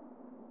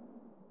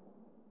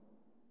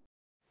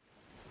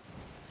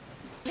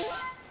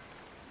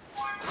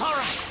 All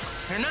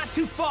right, they're not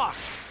too far.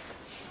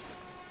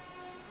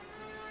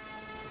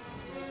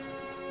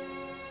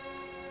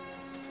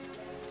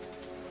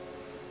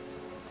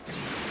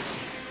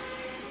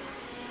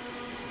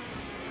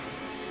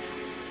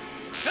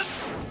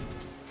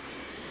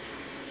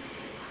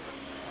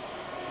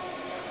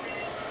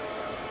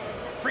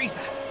 Frieza,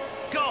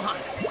 Gohan,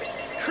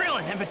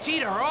 Krillin, and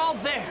Vegeta are all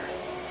there.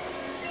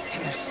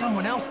 And there's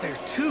someone else there,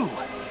 too.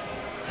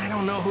 I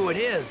don't know who it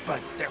is,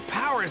 but their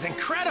power is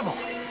incredible.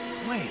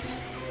 Wait,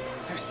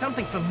 there's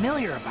something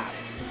familiar about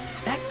it.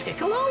 Is that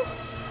Piccolo?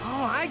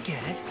 Oh, I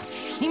get it.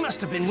 He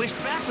must have been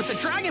wished back with the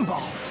Dragon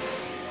Balls.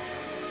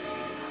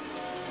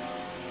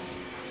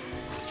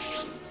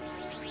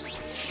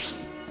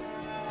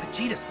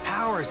 Vegeta's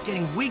power is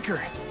getting weaker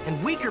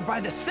and weaker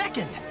by the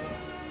second.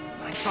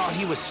 I thought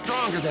he was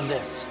stronger than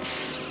this.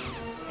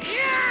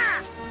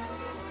 Yeah!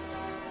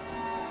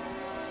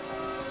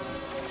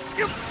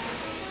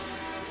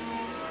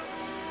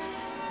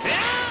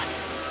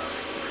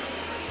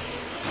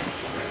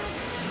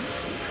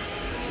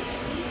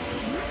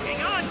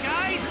 Hang on,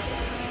 guys!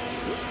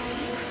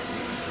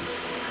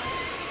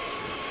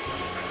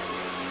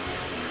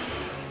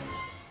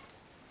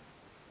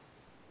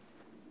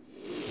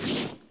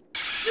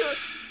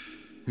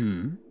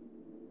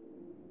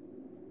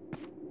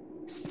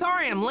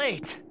 Sorry I'm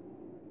late.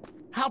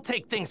 I'll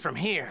take things from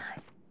here.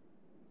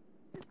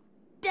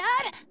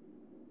 Dad?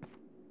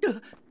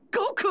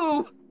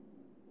 Goku!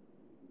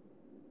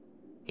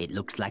 It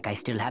looks like I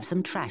still have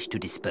some trash to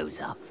dispose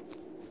of.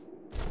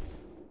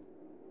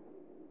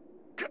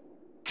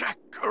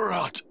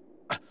 Kakarot!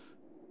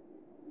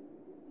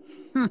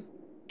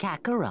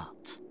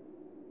 Kakarot.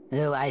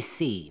 Oh, I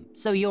see.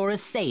 So you're a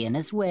Saiyan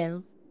as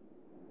well?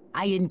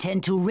 I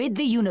intend to rid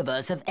the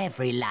universe of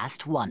every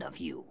last one of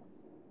you.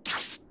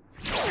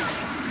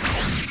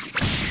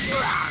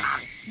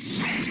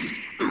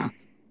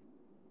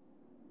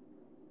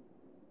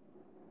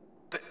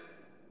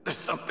 There's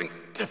something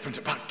different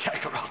about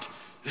Kakarot.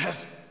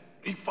 Has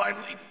he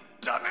finally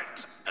done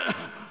it?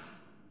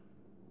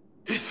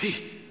 Is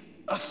he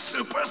a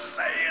Super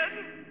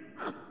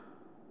Saiyan?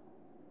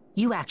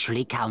 You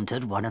actually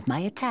countered one of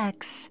my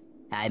attacks.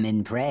 I'm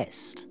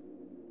impressed.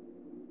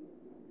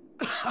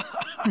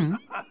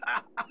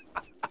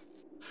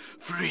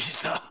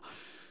 Frieza,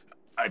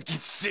 I'd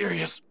get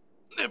serious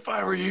if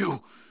I were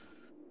you.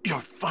 You're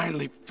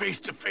finally face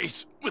to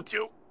face with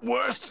your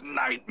worst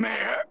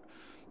nightmare.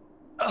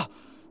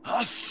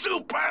 A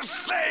Super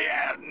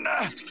Saiyan!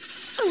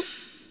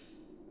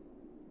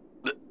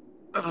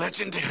 The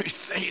legendary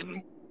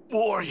Saiyan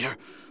warrior,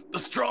 the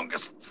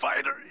strongest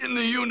fighter in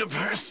the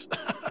universe.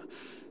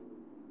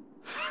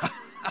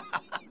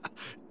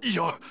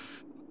 You're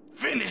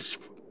finished,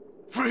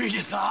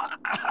 Frieza.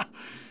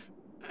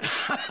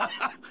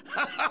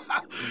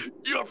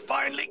 You're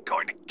finally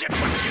going to get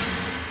what you...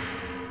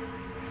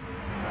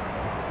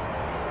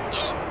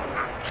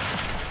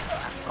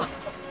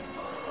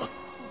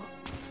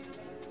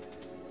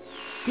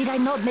 Did I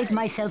not make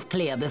myself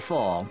clear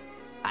before?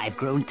 I've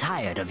grown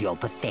tired of your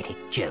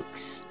pathetic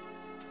jokes.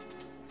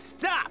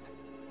 Stop!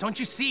 Don't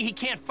you see he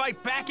can't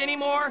fight back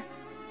anymore?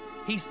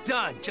 He's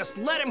done. Just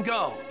let him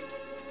go.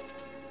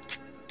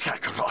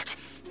 Kakarot,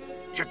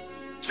 you're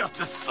just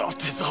as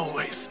soft as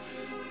always.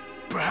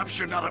 Perhaps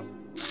you're not a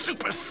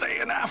Super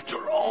Saiyan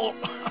after all.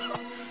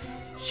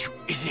 You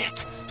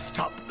idiot.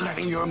 Stop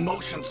letting your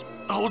emotions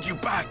hold you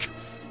back.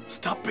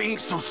 Stop being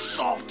so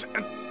soft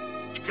and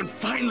you can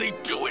finally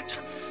do it.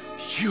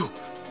 You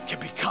can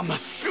become a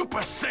Super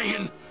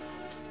Saiyan.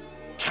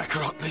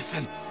 Kakarot,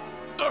 listen.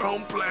 Our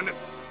home planet,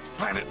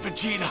 Planet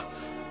Vegeta,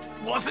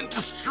 wasn't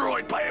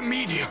destroyed by a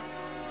meteor.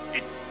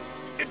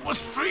 It was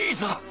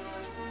Frieza.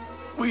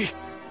 We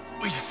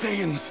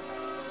Saiyans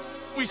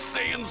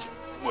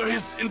were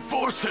his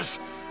enforcers.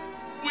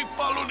 We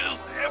followed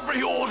his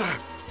every order.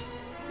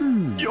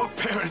 Your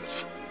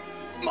parents,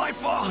 my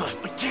father,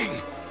 the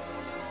king,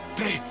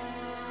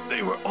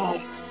 they were all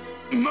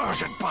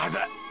murdered by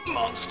that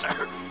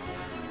monster.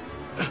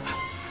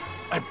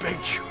 I beg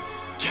you,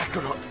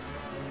 Kakarot,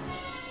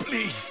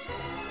 please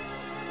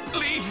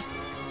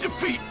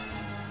defeat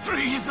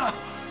Frieza.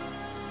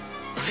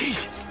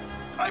 Please,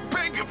 I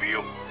beg of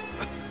you.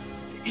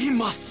 He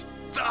must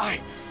die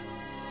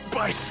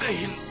by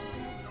Saiyan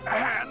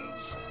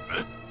hands.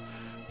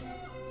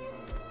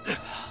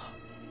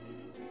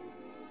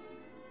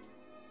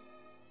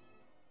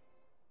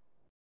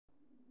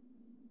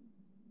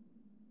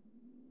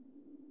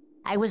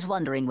 I was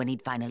wondering when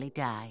he'd finally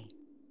die.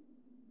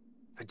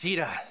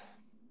 Vegeta,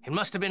 it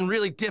must have been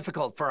really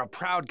difficult for a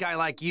proud guy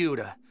like you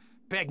to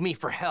beg me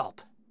for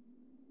help.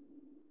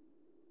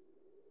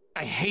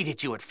 I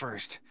hated you at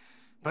first,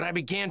 but I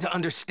began to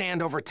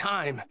understand over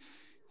time.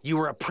 You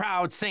were a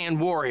proud Saiyan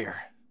warrior.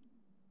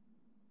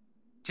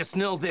 Just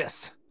know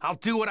this, I'll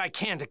do what I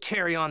can to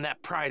carry on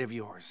that pride of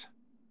yours.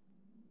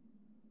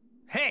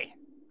 Hey,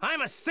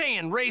 I'm a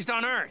Saiyan raised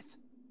on Earth,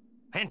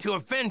 and to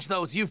avenge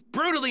those you've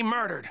brutally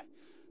murdered.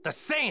 the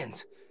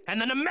Saiyans,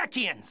 and the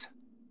Namekians.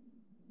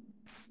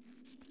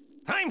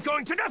 I'm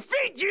going to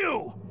defeat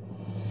you!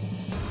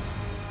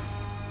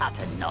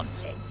 Utter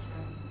nonsense.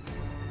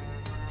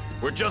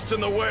 We're just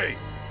in the way.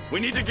 We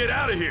need to get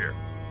out of here.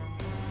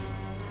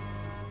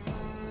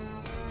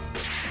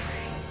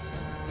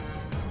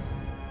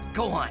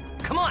 Gohan,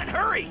 come on,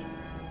 hurry!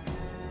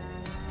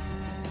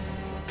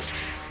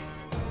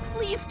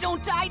 Please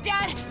don't die,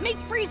 Dad! Make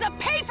Frieza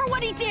pay for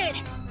what he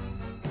did!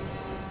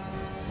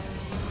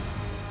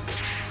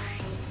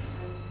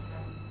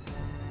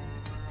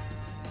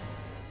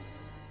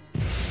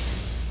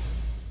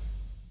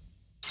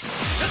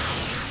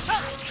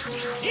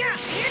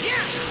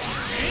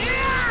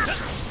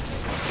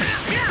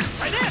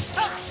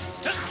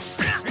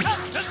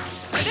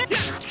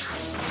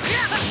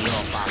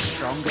 You're far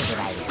stronger than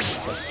I was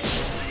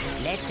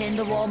expecting. Let's end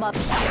the warm-up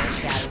here,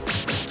 shall we?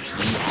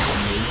 You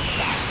have no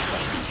chance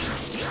of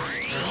beating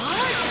me.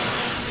 What?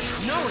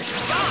 No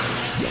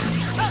response!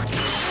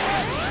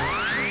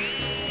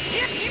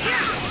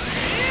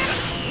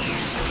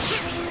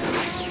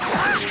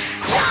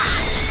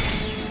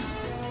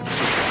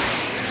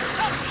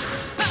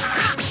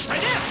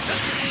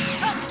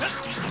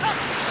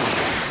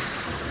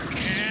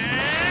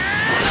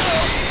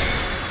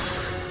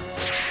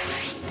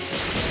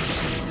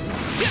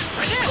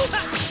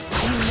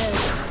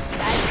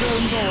 I've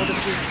grown bored of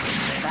this.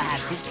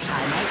 Perhaps it's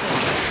time I go.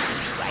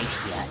 Right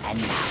here and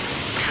now.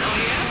 Oh,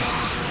 yeah?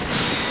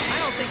 I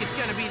don't think it's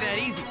gonna be that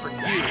easy for you.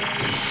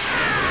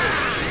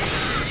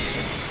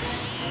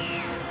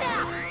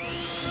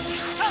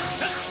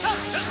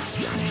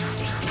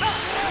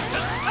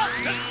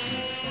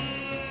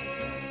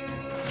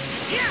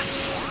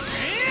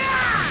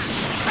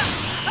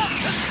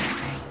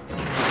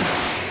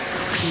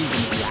 Even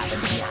if you happen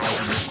to be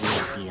hiding a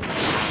great deal of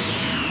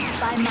time,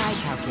 by my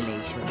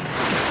calculation,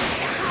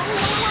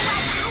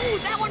 Ow,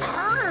 that one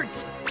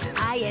hurt!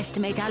 I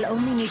estimate I'll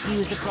only need to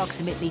use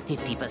approximately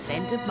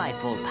 50% of my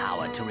full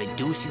power to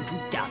reduce you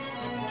to dust,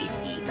 if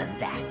even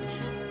that.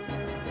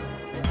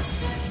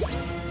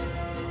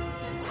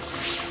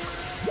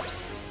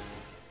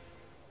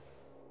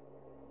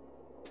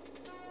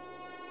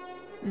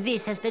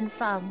 This has been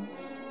fun.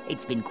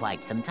 It's been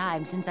quite some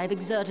time since I've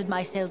exerted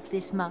myself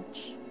this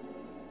much.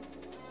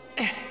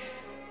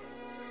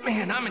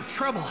 Man, I'm in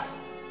trouble.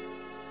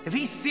 If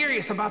he's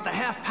serious about the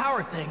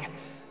half-power thing,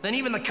 then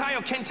even the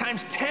Kaioken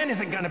times 10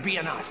 isn't gonna be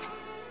enough.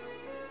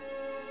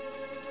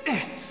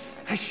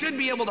 I should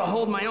be able to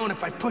hold my own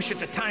if I push it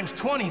to times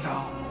 20,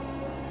 though.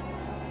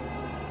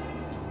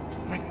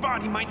 My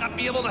body might not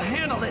be able to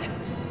handle it,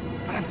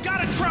 but I've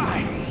gotta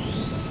try!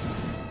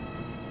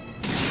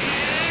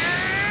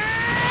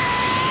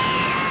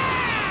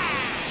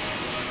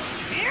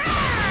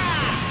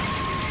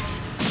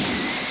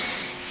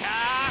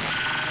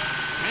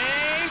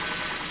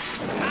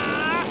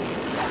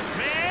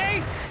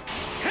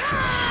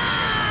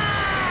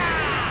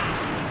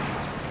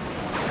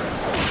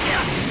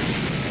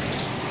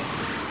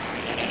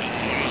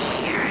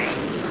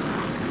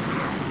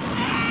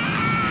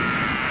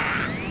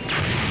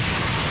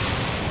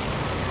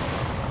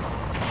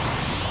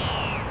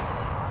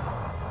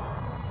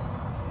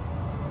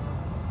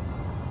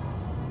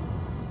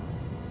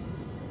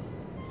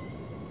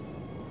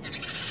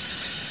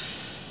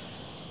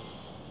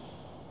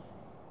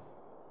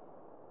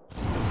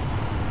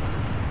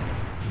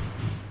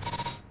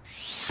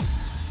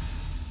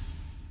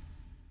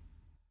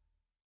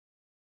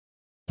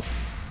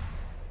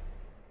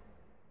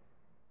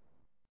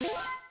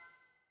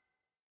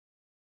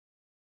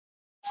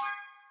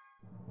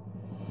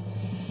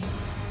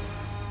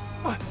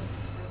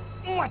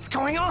 What's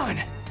going on?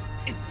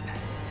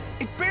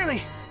 It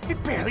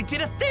barely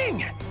did a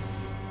thing!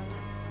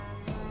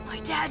 My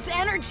dad's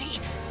energy!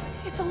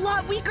 It's a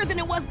lot weaker than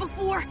it was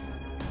before.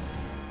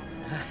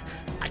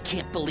 I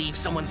can't believe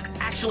someone's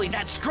actually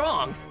that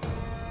strong!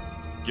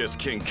 Guess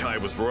King Kai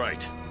was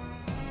right.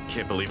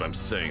 Can't believe I'm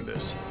saying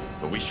this,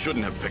 but we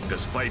shouldn't have picked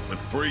this fight with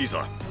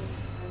Frieza.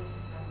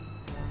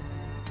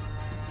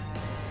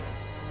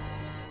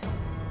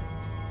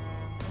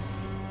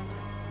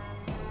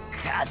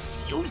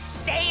 Curse you,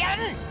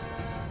 Saiyan!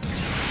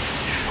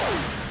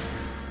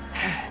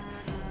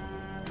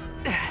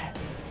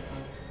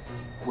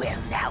 Well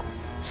now,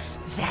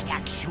 that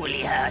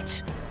actually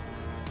hurt.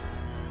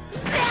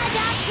 That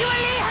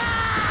actually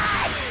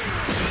hurt!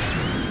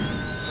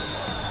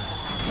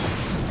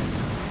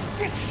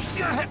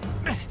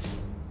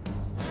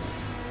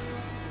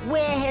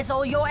 Where has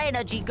all your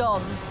energy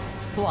gone?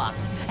 What?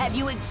 Have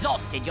you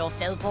exhausted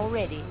yourself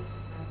already?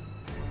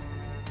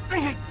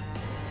 I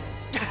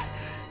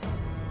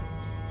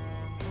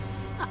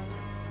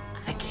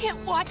can't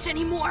watch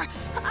anymore.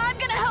 I'm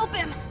gonna help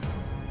him.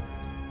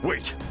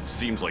 Wait,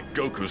 seems like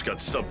Goku's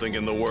got something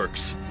in the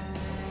works.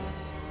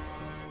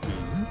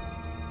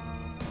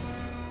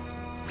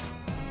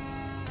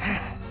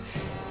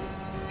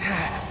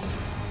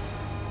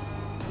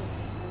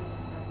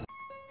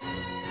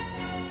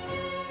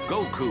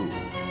 Goku,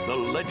 the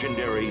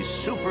legendary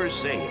Super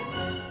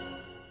Saiyan.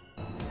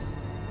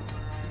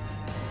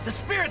 The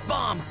Spirit Bomb!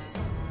 bomb!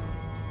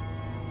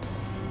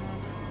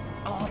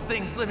 All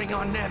things living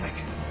on Namek,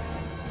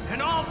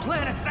 and all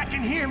planets that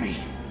can hear me,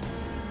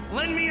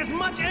 lend me as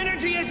much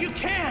energy as you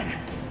can!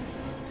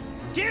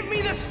 Give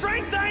me the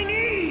strength I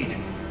need!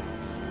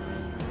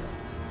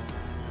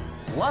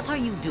 What are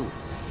you doing?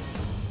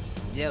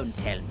 Don't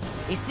tell me.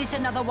 Is this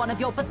another one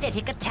of your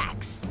pathetic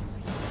attacks?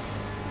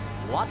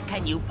 What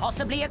can you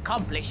possibly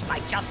accomplish by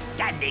just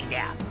standing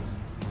there?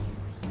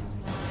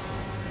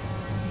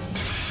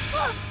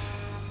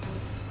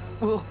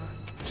 Well,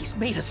 he's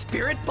made a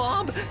spirit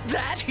bomb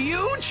that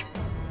huge?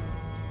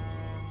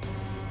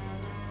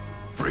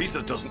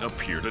 Frieza doesn't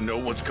appear to know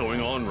what's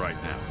going on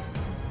right now.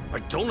 I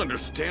don't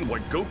understand why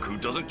Goku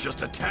doesn't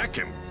just attack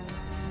him.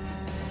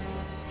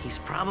 He's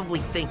probably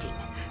thinking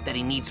that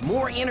he needs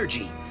more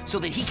energy so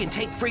that he can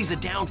take Frieza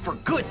down for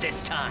good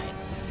this time.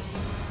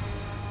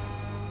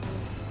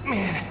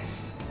 Man,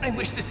 I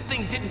wish this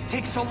thing didn't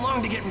take so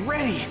long to get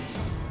ready.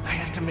 I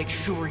have to make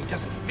sure he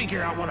doesn't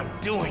figure out what I'm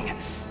doing.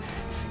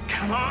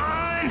 Come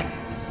on!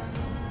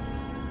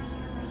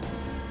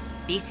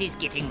 This is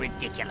getting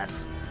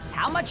ridiculous.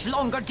 How much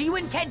longer do you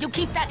intend to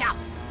keep that up?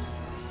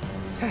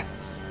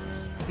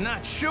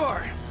 Not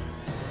sure.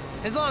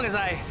 As long as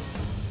I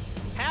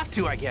have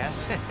to, I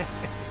guess.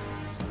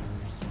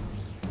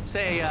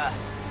 Say,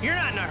 you're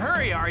not in a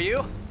hurry, are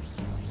you?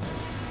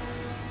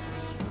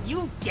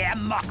 You dare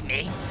mock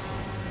me?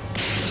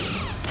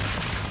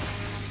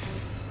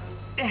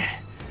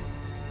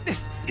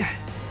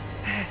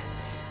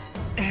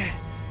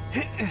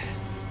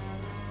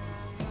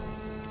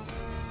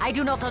 I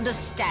do not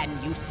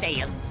understand you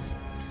Saiyans.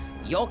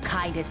 Your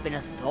kind has been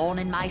a thorn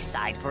in my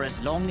side for as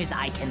long as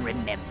I can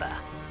remember.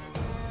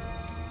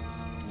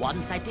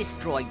 Once I've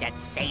destroyed that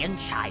Saiyan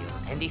child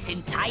and this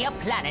entire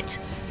planet,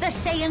 the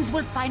Saiyans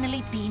will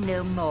finally be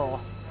no more.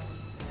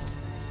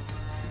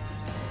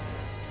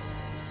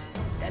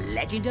 The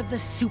legend of the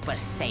Super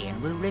Saiyan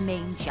will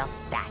remain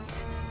just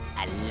that,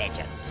 a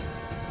legend.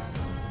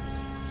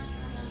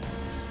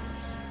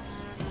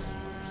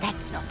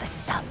 That's not the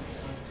sun.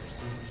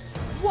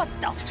 What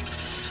the?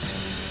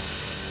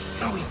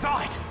 Oh, we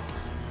saw it!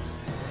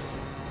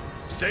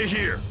 Stay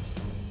here.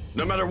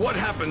 No matter what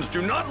happens,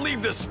 do not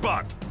leave this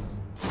spot.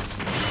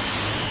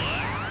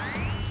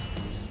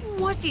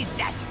 What is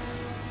that?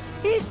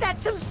 Is that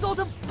some sort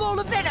of ball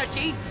of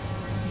energy?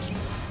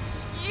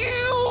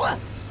 You!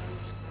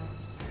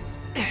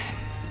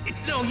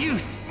 It's no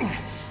use.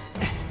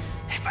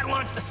 If I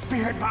launch the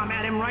spirit bomb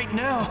at him right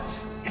now,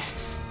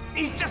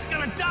 he's just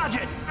gonna dodge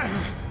it.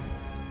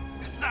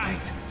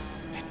 Besides,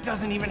 it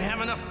doesn't even have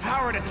enough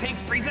power to take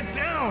Frieza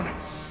down.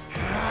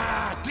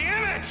 Ah,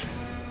 damn it!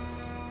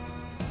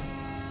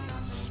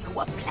 You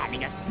were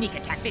planning a sneak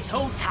attack this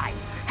whole time.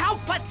 How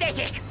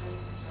pathetic!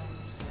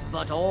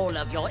 But all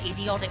of your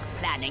idiotic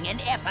planning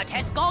and effort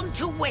has gone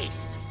to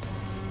waste.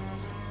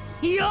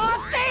 You're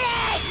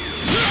finished!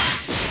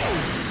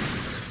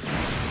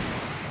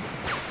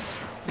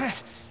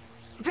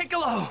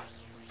 Piccolo!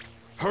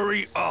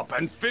 Hurry up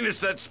and finish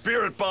that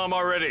spirit bomb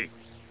already!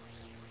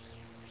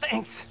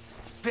 Thanks,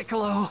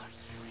 Piccolo.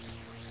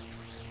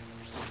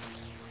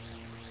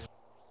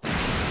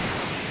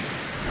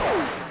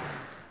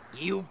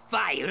 You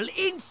vile,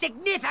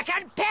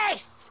 insignificant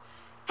pests!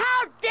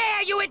 How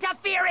dare you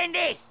interfere in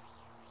this?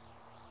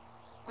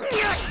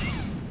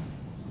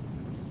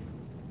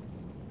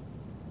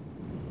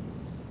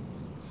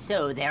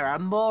 So there are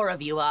more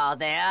of you, are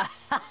there?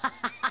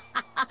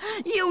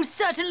 You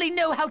certainly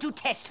know how to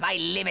test my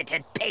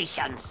limited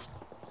patience.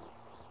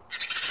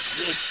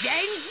 It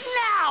ends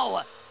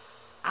now!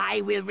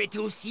 I will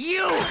reduce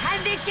you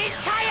and this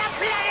entire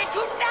planet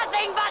to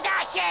nothing but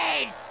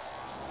ashes!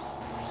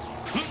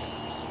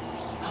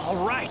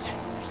 All right,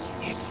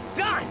 it's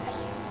done!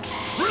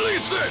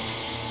 Release it!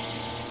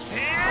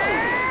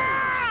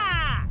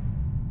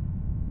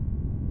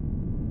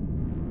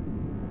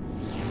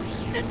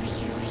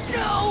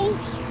 No!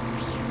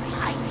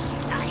 I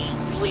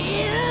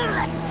will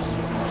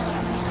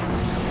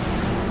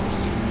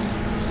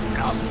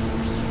not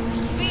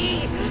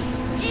be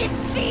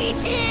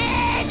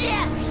defeated!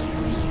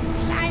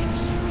 Like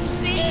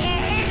this!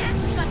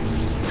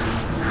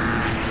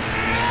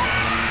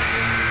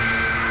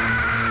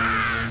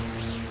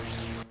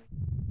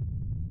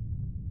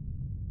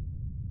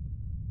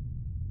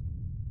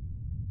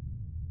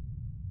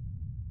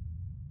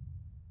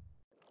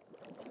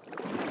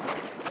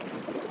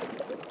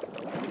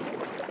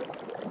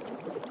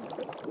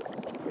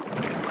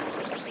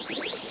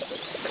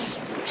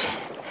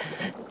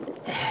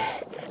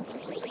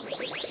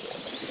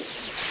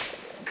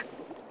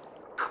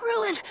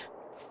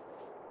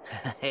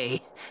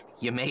 Hey,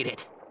 you made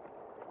it.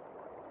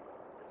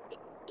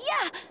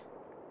 Yeah!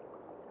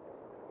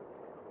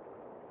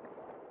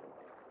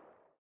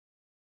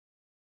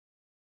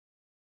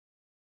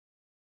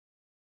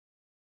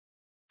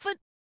 But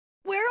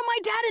where are my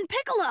dad and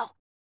Piccolo?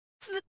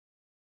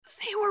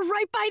 They were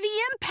right by the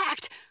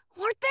impact,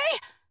 weren't they?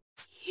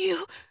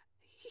 You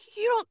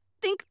don't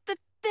think that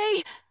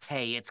they...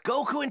 Hey, it's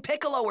Goku and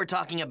Piccolo we're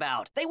talking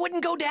about. They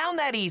wouldn't go down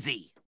that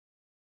easy.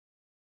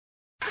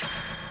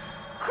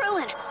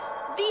 Krillin,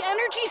 the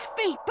energy's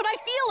faint, but I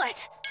feel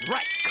it.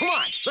 Right, come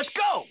on, let's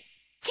go!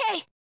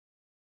 Okay.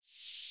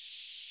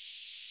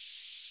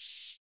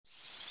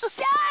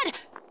 Dad!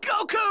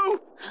 Goku!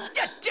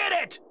 You did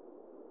it!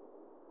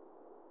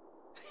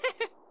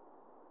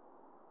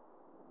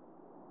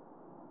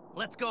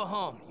 Let's go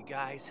home, you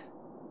guys.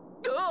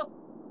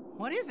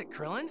 What is it,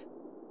 Krillin?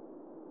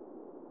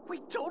 We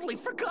totally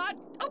forgot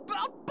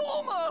about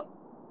Bulma!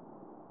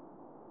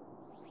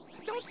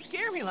 Don't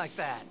scare me like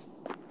that.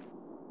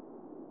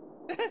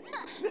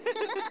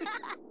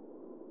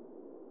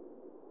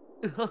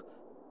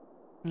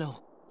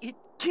 No, it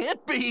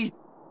can't be!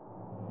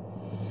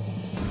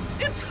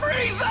 It's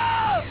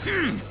Frieza!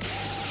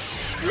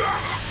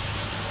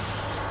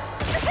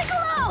 Mr.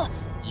 Piccolo!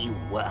 You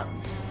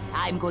worms.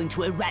 I'm going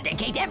to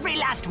eradicate every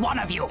last one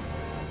of you!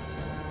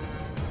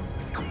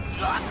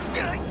 Krillin!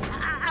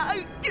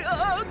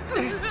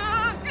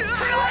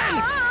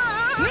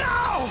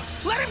 No!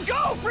 Let him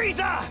go,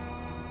 Frieza!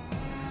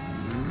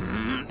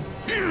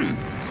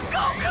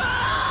 Goku!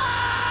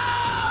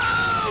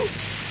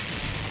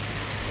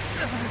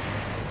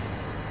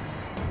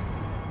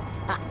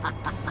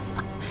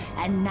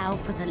 And now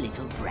for the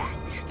little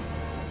brat.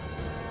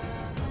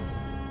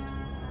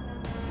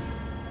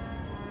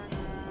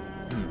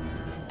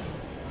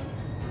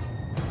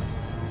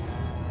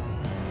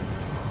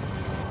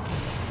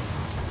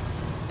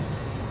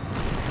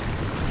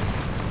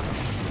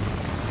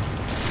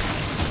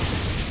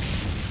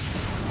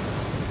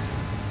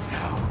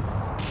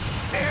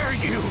 Dare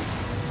you!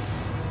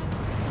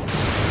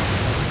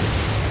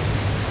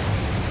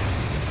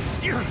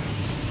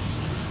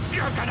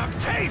 You're gonna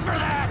pay for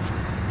that!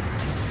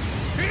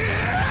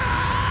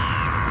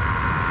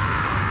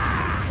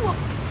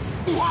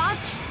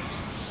 What?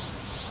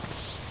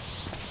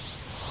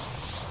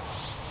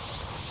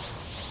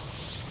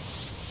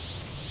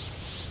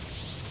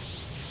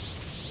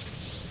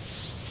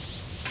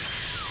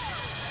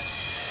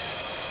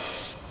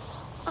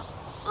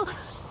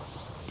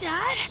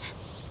 Dad?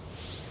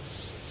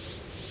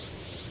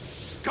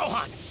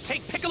 Gohan,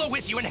 take Piccolo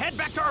with you and head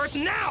back to Earth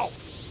now!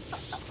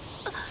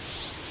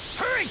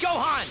 Hurry,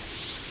 Gohan!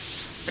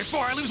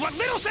 Before I lose what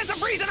little sense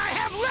of reason I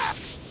have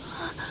left!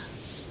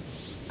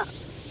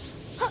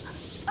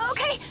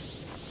 Okay.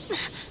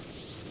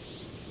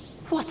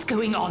 What's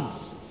going on?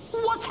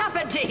 What's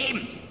happened to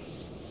him?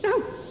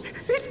 No,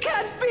 it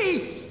can't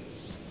be!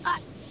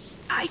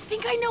 I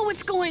think I know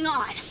what's going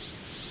on.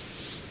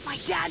 My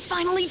dad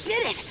finally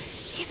did it!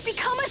 He's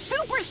become a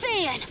Super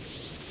Saiyan!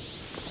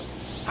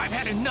 I've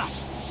had enough!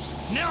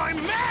 Now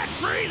I'm mad,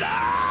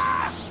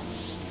 Frieza!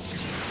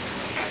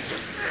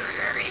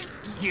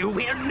 You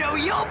will know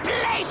your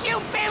place, you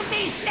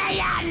filthy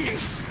Saiyan!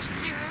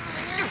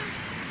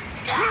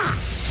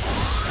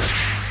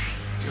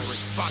 You're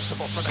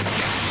responsible for the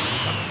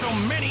deaths of so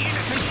many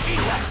innocent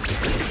people!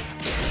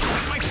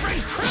 My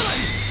friend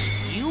Krillin!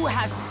 You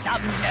have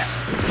some nerve.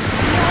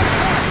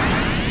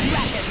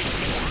 Raptors and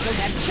Saiyans don't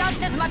have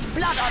just as much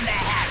blood on their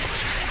hands!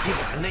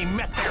 Yeah, and they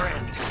met their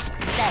end.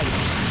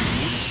 Thanks to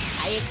me,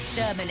 I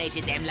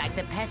exterminated them like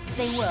the pests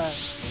they were.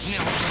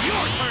 Now it's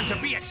your turn to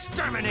be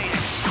exterminated!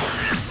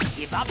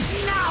 Give up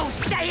now,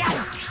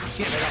 Saiyan!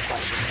 Give it up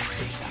already,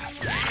 Frieza.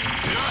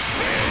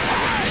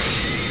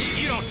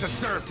 You don't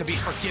deserve to be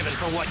forgiven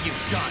for what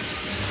you've done.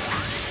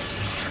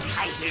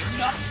 I will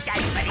not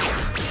stand for this.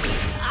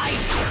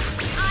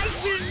 I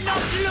will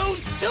not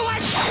lose to a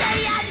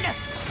Saiyan!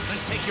 Then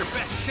take your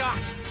best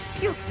shot.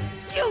 You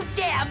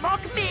dare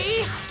mock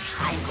me?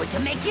 I'm going to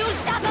make you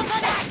suffer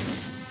for that!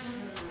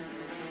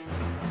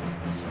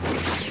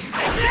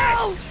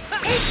 No!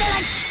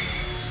 Insolent!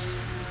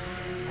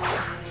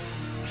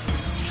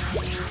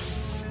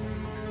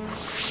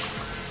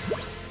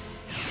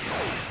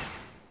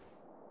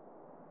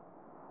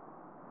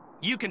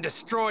 You can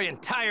destroy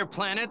entire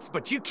planets,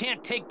 but you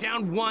can't take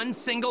down one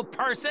single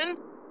person?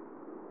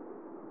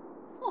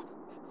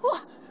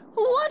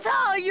 What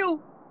are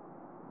you?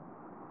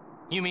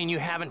 You mean you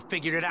haven't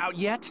figured it out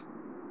yet?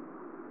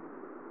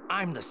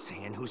 I'm the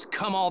Saiyan who's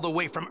come all the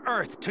way from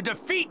Earth to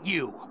defeat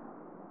you!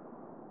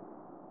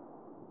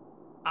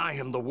 I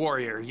am the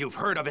warrior you've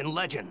heard of in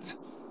legends.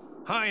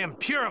 I am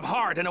pure of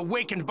heart and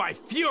awakened by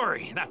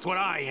fury, that's what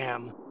I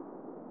am.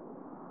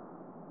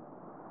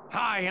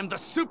 I am the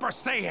Super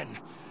Saiyan,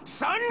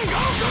 Son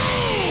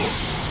Goku!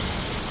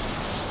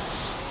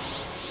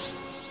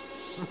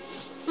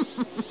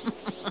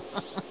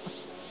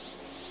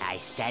 I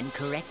stand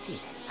corrected.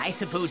 I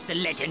suppose the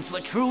legends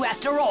were true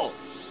after all.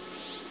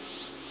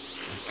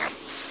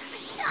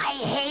 I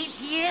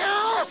hate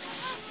you!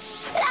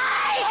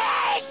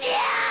 I hate you!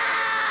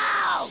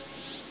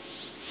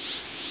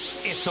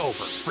 It's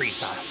over,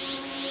 Frieza.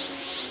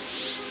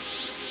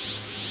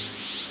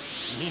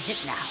 Is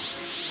it now?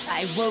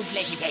 I won't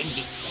let it end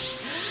this way.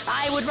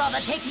 I would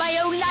rather take my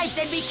own life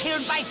than be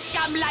killed by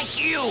scum like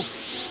you!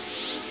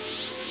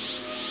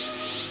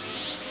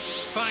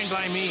 Fine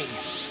by me.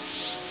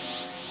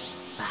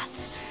 But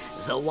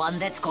the one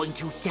that's going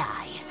to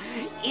die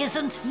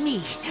isn't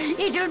me.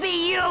 It'll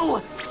be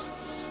you!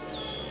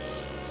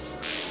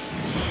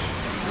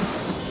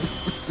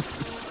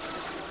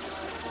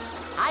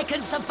 I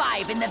can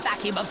survive in the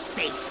vacuum of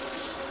space.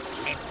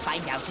 Let's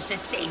find out if the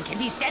same can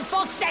be said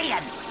for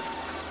Saiyans.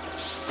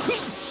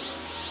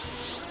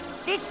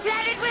 This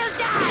planet will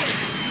die!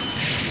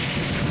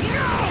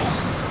 No!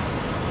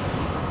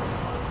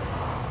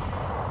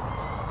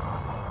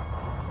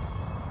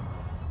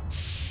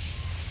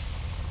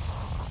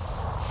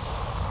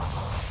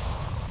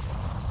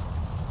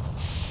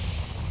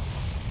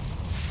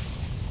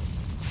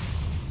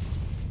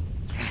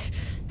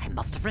 I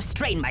must have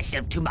restrained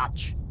myself too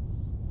much.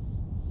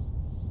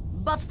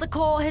 But the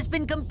core has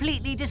been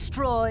completely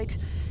destroyed.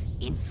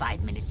 In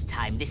 5 minutes'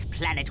 time, this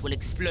planet will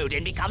explode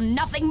and become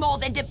nothing more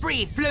than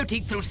debris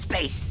floating through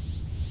space.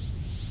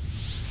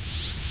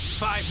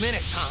 5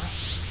 minutes, huh?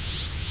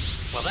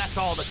 Well, that's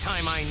all the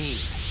time I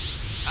need.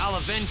 I'll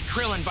avenge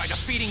Krillin by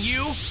defeating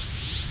you,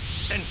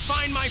 then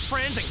find my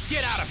friends and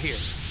get out of here.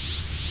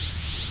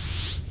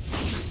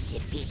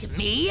 Defeat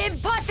me?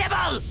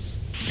 Impossible!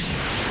 You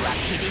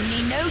have given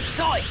me no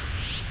choice.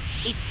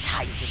 It's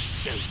time to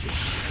show you.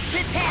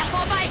 Prepare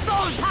for my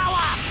full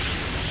power!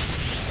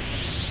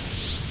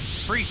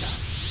 Frieza,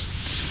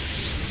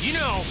 you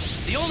know,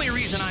 the only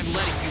reason I'm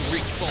letting you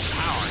reach full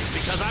power is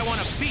because I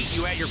want to beat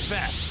you at your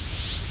best.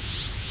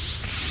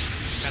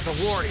 As a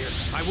warrior,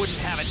 I wouldn't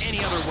have it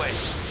any other way.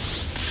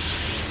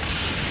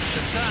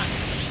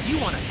 Besides, you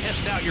want to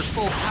test out your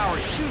full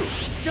power too,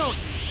 don't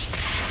you?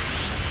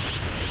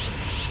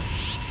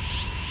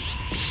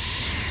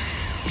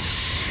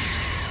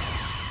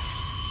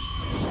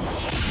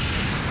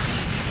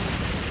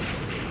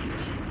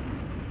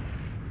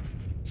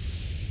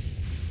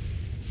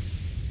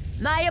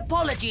 My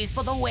apologies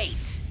for the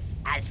wait.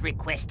 As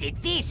requested,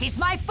 this is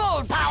my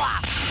full power!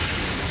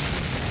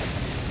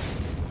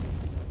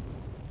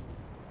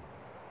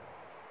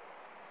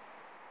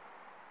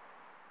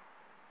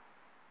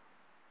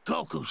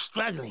 Goku's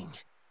struggling.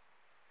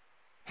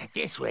 At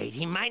this rate,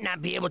 he might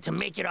not be able to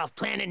make it off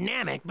planet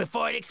Namek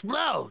before it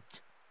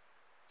explodes.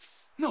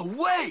 No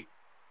way!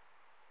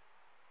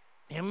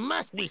 There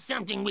must be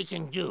something we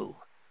can do.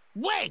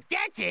 Wait,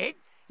 that's it!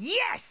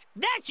 Yes,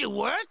 that should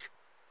work!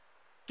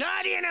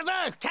 Guardian of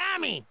Earth,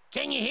 Kami,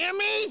 can you hear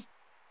me?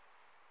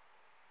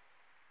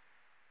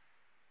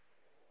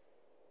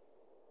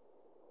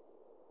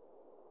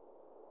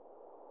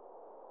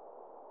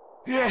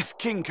 Yes,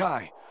 King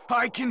Kai,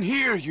 I can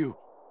hear you.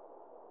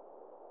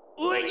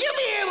 Would you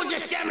be able to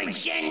summon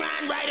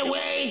Shenron right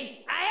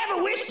away? I have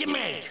a wish to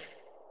make.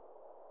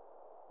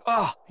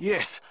 Ah,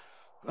 yes.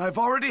 I've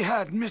already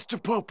had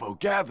Mr. Popo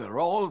gather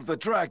all of the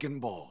Dragon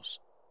Balls.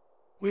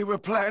 We were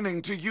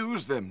planning to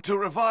use them to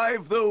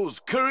revive those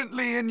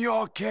currently in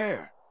your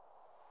care.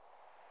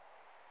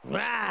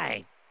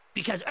 Right,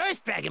 because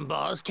Earth Dragon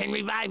Balls can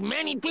revive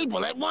many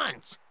people at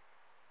once.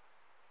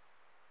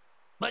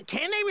 But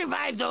can they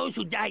revive those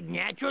who died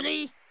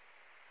naturally?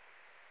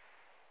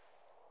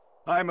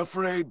 I'm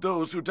afraid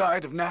those who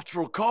died of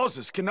natural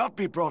causes cannot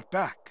be brought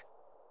back.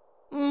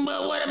 But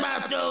what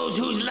about those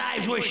whose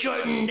lives were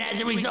shortened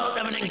as a result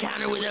of an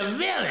encounter with a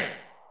villain?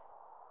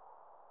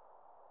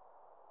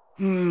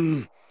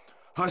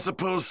 I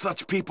suppose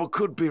such people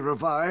could be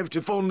revived,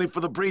 if only for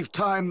the brief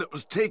time that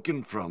was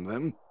taken from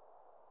them.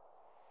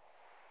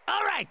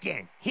 All right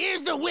then,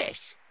 here's the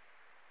wish.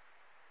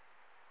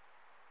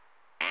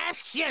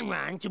 Ask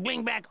Shenron to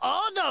bring back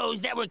all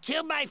those that were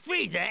killed by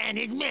Frieza and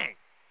his men.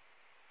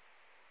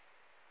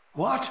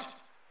 What?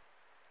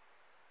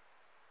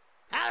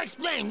 I'll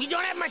explain, we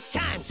don't have much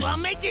time, so I'll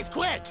make this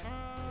quick.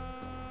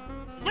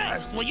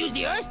 First, we'll use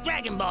the Earth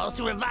Dragon Balls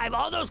to revive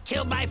all those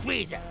killed by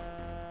Frieza.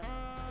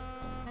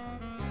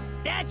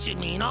 That should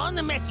mean all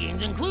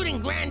Namekians, including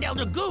Grand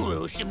Elder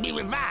Guru, should be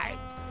revived.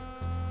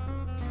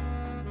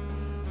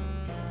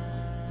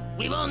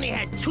 We've only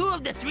had 2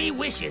 of the 3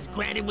 wishes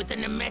granted with the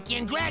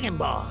Namekian Dragon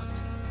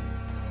Balls.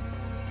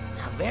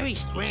 How very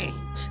strange.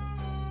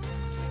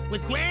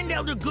 With Grand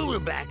Elder Guru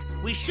back,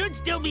 we should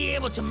still be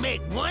able to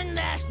make one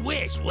last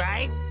wish,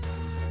 right?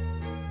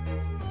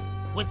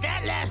 With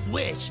that last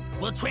wish,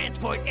 we'll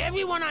transport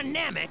everyone on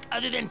Namek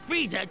other than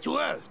Frieza to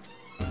Earth.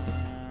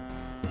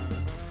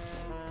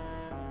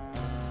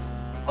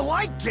 Oh,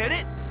 I get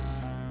it!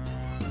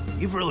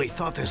 You've really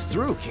thought this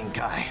through, King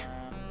Kai.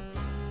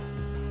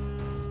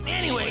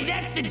 Anyway,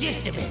 that's the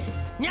gist of it.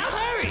 Now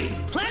hurry!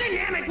 Planet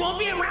Namek won't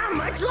be around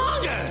much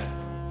longer!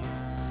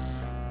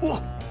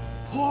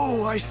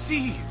 Oh, I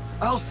see.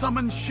 I'll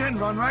summon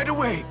Shenron right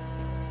away.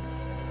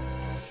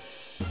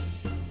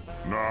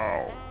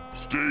 Now,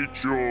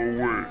 state your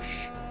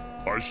wish.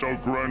 I shall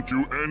grant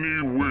you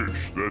any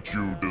wish that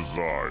you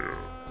desire.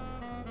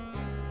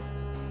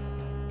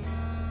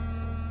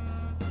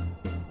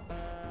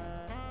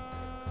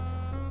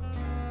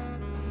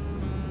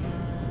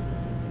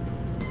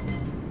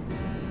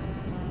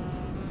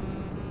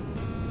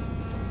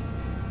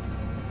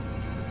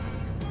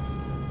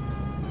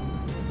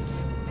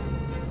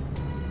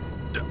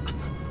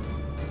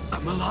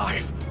 I'm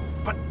alive,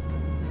 but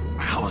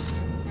how is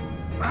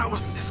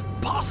this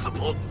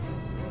possible?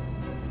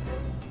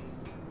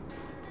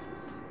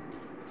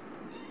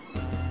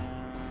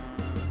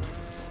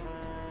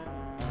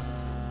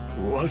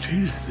 What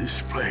is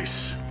this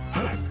place?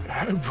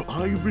 Have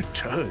I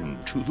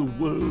returned to the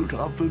world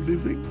of the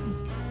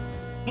living?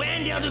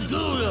 Grand Elder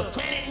Guru of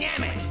planet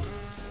Namek.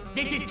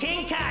 This is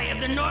King Kai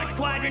of the North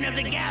Quadrant of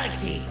the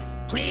galaxy.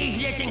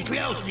 Please listen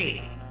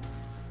closely.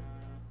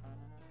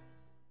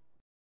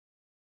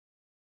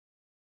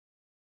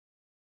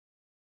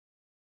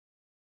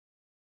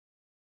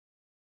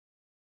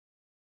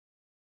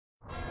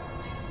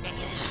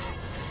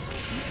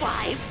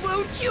 Why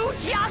won't you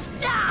just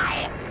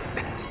die?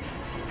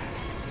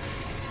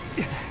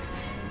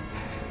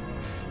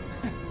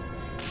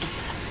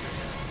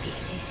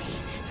 This is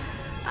it.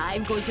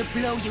 I'm going to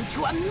blow you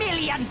to a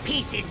million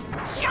pieces,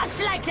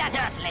 just like that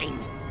Earthling!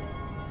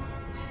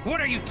 What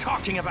are you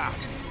talking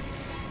about?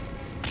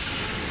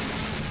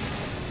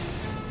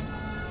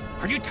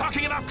 Are you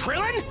talking about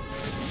Krillin?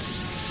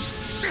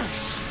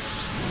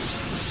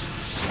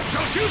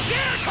 Don't you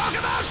dare talk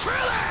about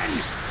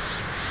Krillin!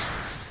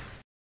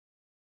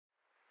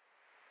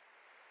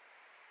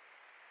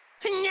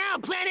 Now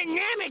planet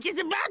Namek is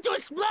about to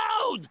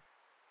explode!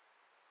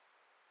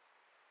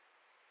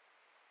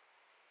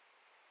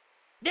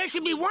 There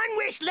should be one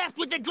wish left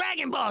with the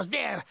Dragon Balls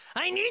there.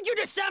 I need you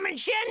to summon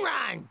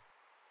Shenron!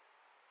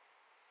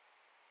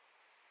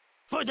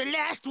 For the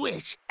last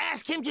wish,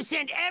 ask him to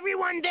send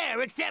everyone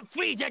there except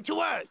Frieza to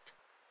Earth.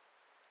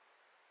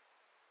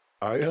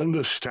 I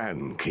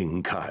understand,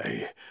 King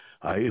Kai.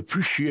 I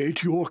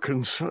appreciate your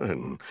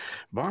concern,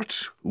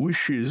 but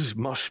wishes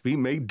must be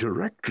made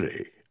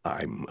directly,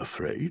 I'm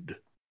afraid.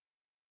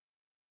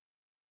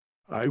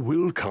 I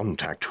will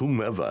contact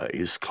whomever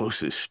is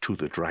closest to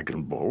the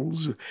Dragon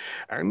Balls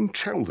and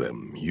tell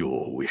them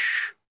your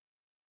wish.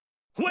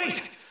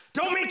 Wait!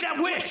 Don't make that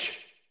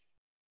wish!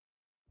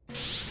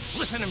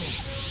 Listen to me.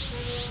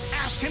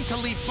 Ask him to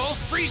leave both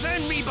Frieza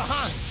and me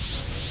behind.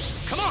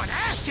 Come on,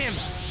 ask him!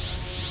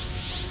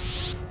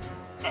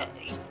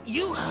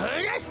 You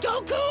heard us,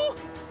 Goku?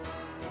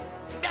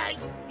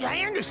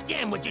 I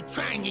understand what you're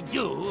trying to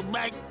do,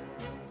 but...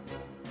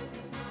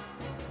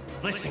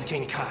 Listen,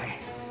 King Kai.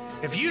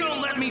 If you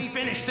don't let me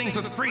finish things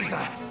with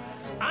Frieza,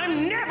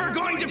 I'm never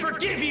going to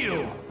forgive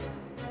you!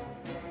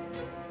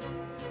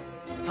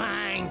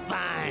 Fine,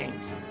 fine.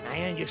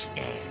 I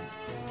understand.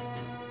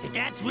 If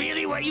that's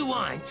really what you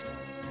want...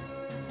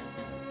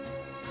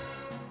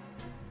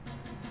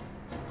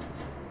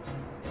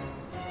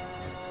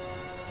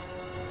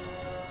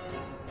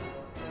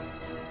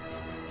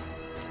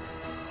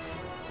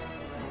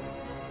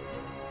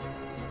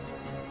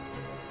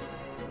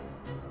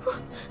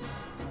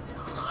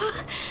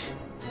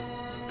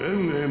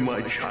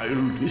 My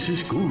child, this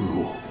is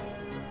Guru.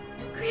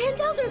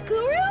 Grand Elder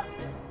Guru?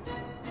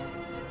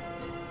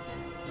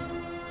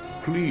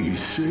 Please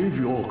save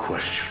your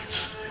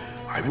questions.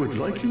 I would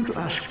like you to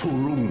ask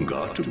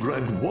Porunga to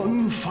grant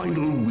one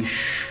final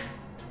wish.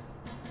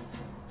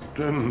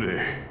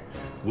 Dende,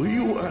 will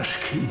you ask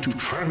him to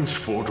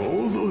transport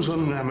all those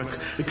on Namek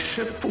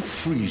except for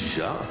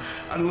Frieza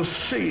and the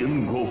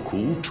Saiyan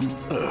Goku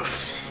to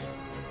Earth?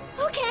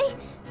 Okay.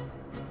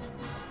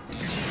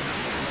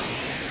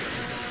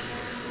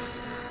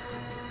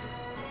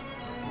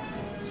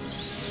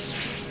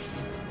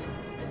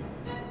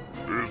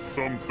 Is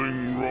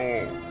something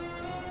wrong?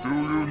 Do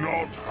you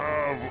not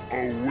have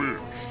a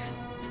wish?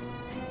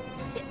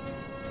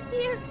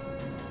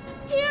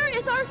 Here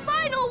is our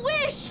final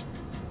wish!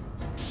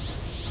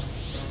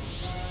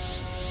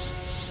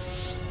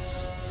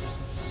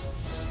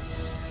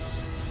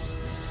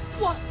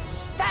 What?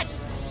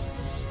 That's...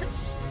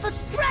 the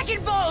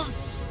Dragon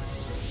Balls!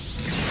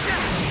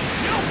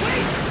 No,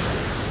 wait!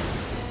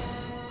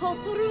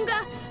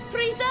 Porunga,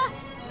 Frieza,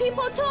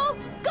 Pipoto,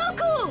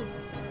 Goku!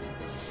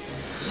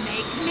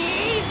 Make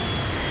me...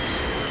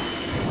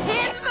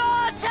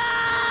 immortal!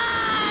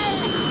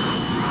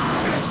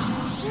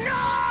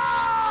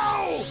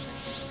 No!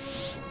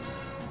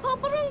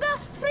 Porunga,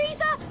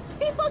 Frieza,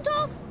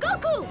 Pipoto,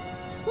 Goku!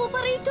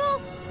 Puparito,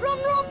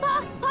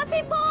 Ronrompa,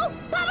 Papipo,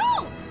 Paro!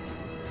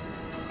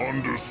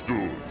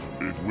 Understood.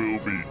 It will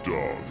be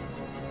done.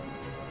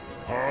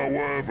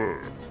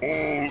 However,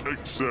 all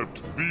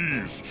except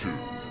these two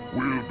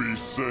will be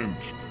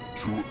sent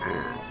to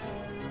Earth.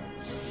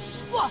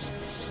 What?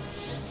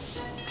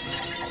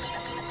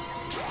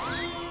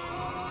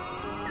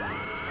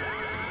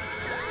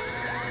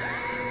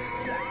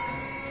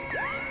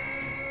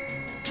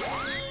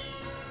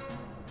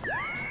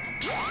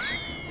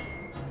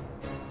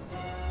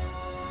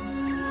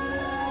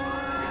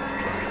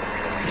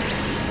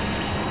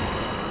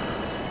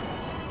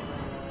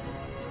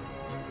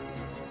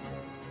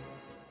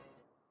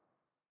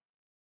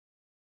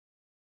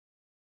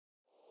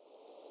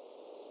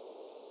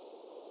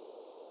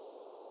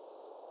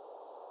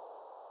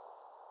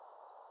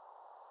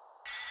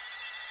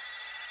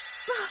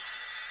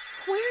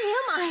 Where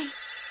am I?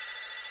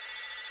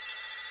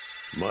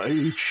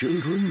 My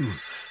children,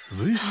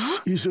 this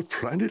is a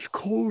planet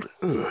called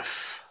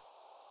Earth.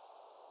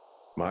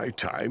 My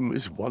time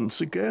is once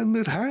again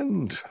at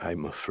hand,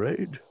 I'm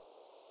afraid.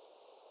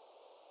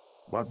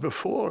 But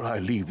before I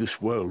leave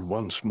this world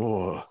once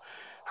more,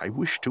 I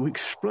wish to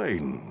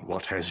explain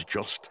what has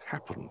just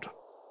happened.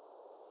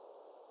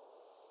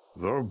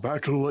 The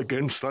battle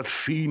against that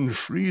fiend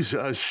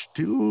Frieza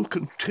still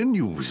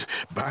continues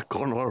back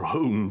on our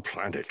home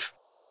planet.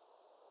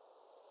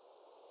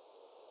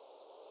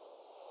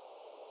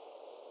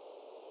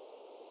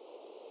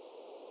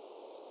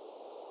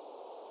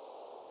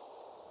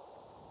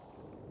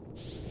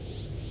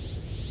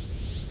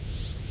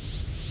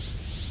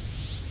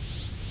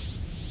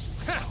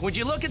 Would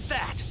you look at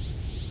that?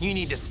 You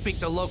need to speak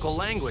the local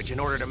language in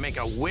order to make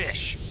a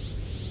wish.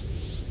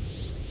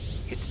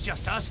 It's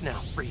just us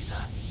now,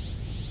 Frieza.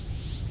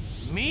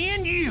 Me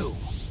and you!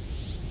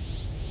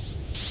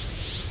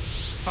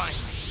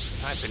 Finally,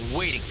 I've been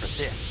waiting for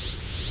this.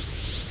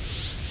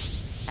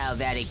 How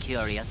very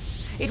curious.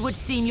 It would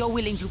seem you're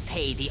willing to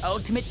pay the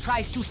ultimate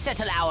price to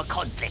settle our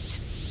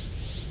conflict.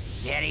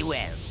 Very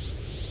well.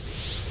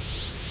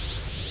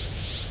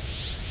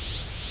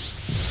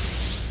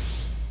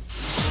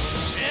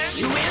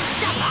 You will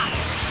suffer!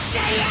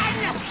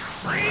 Saiyan!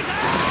 Frieza!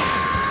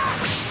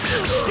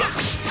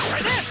 Try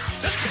this!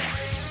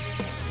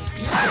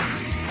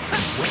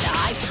 Whether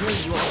I kill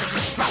you or the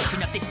destruction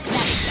of this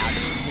planet does,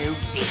 know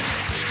this.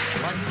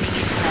 One thing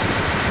is certain.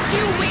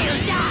 You will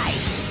die!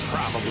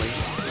 Probably.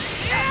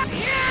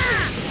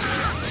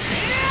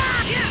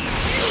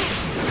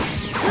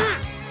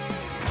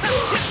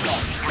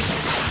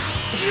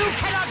 You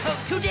cannot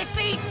hope to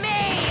defeat me!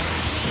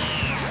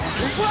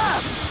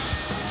 Whoa!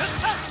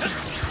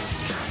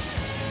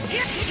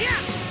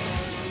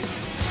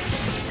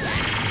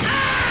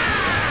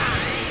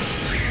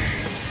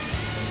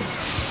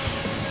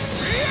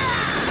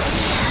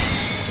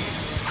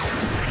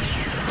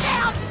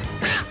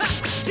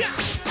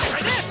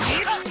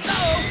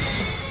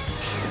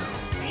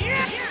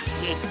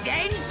 This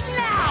ends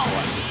now!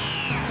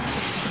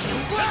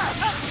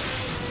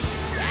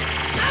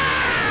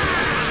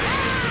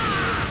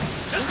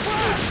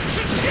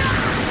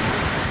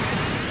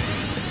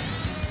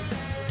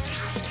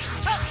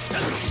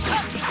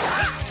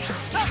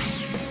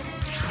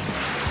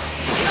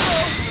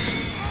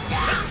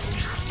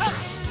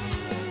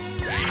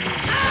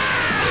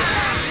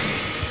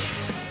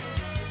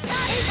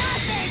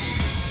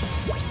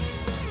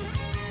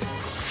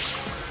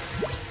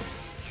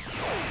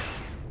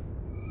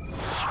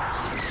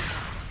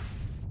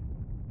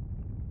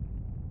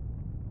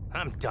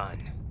 I'm done.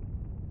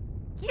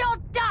 You're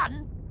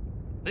done?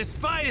 This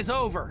fight is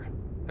over.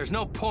 There's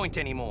no point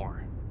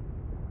anymore.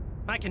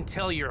 I can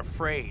tell you're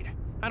afraid.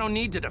 I don't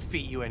need to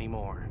defeat you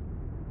anymore.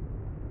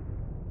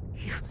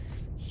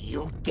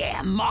 You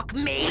dare mock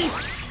me?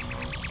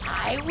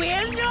 I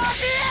will not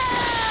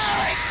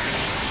lose!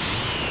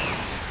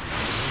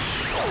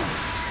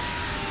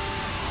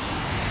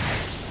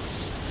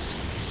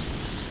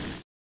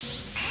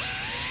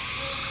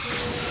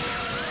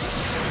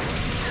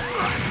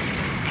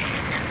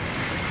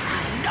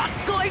 I'm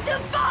not going to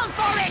fall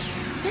for it!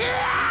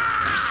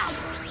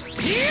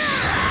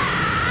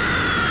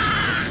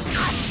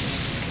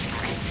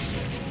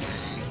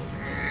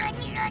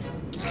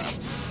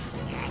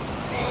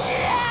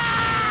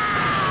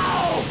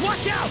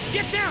 Watch out!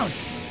 Get down!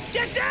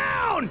 Get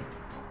down!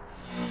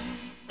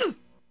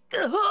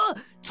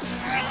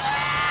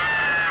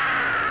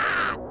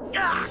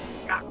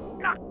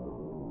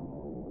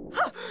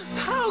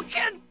 How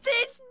can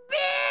this be?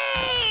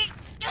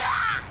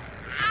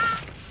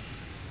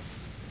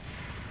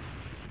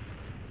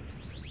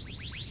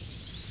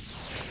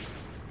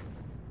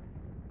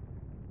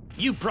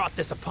 You brought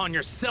this upon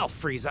yourself,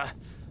 Frieza.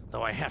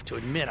 Though I have to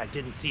admit I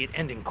didn't see it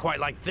ending quite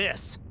like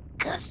this.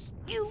 'Cause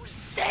you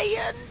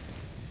Saiyan...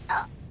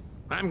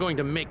 I'm going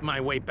to make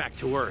my way back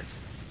to Earth.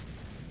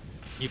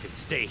 You can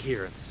stay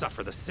here and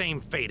suffer the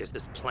same fate as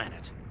this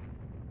planet.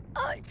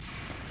 I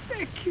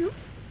beg you.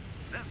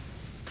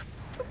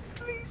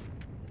 Please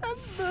have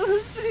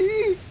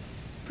mercy.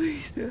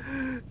 Please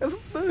have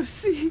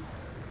mercy.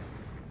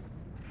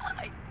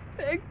 I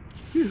beg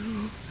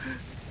you.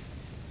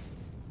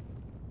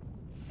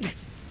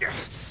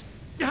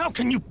 How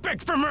can you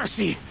beg for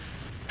mercy?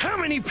 How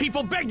many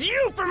people begged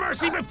you for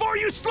mercy before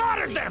you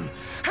slaughtered them?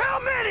 How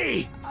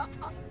many?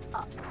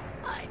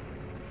 I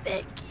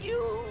beg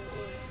you.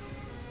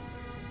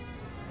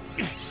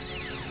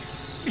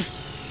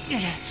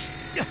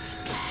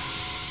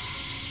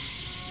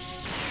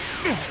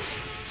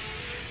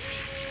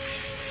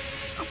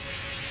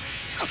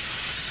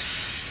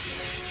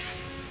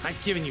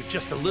 I've given you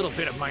just a little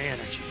bit of my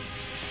energy.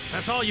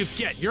 That's all you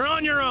get. You're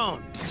on your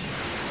own.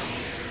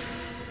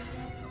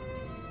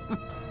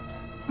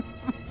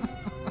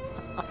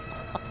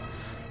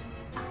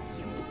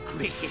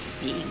 Greatest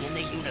being in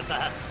the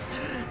universe.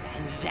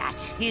 And that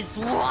is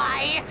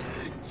why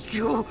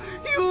you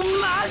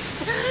must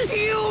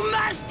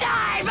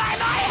die by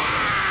my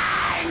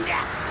hand!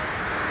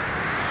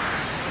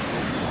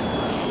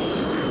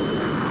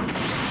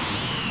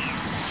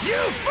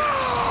 You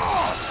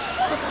fool!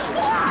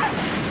 What?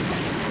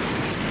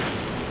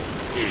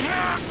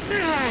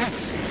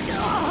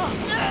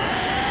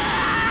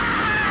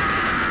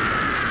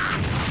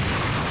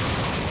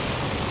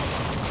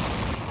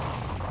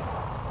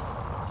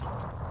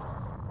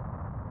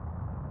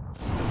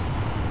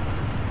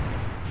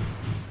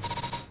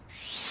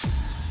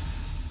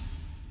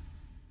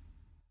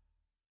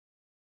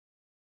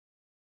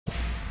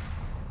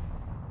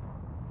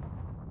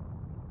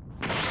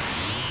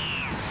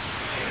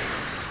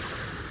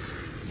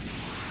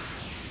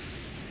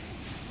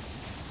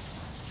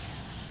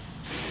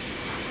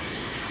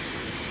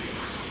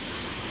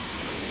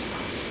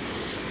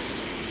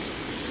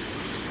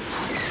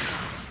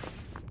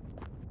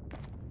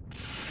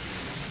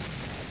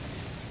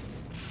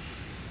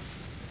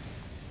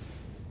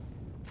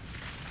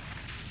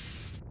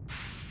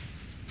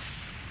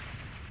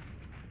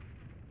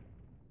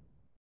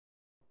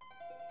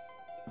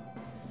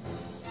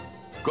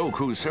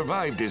 Goku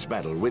survived his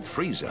battle with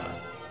Frieza.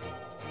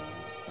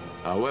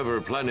 However,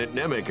 planet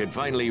Namek had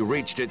finally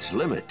reached its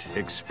limit,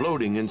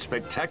 exploding in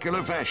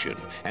spectacular fashion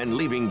and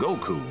leaving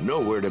Goku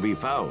nowhere to be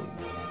found.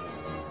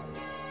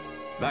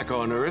 Back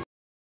on Earth,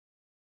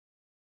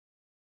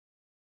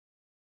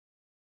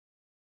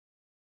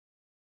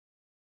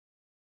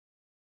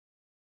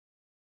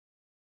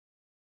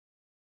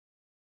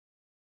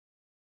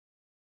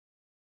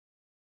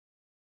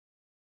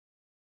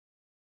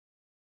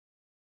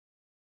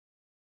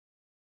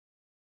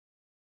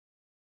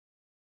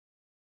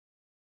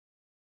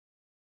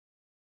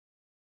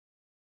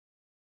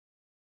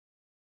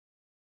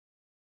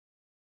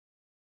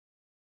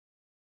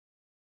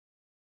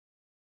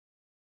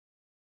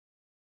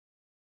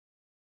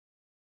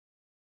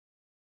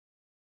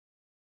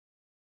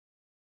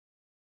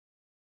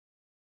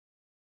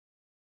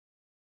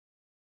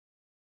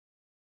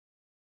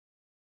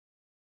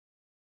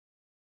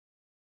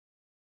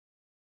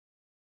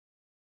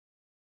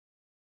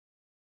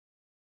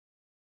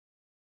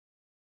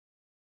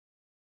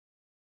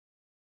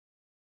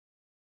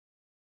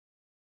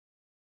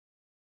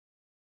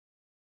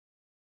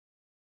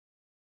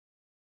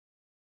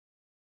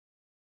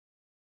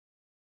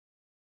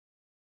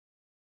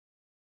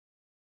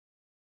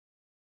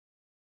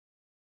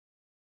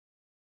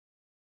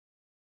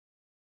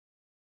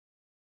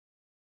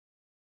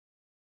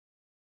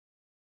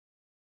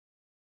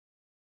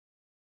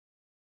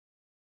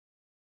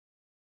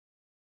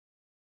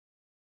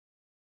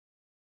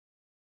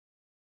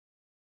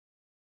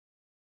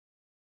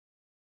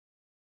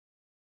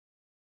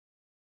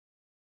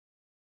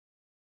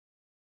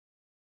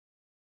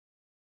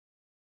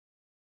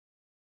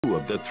 two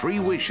of the three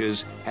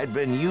wishes had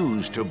been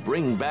used to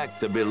bring back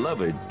the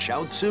beloved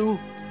Chaozu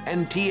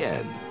and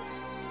Tien.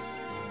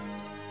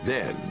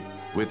 Then,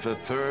 with the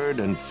third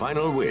and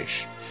final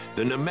wish,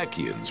 the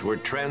Namekians were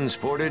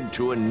transported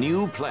to a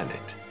new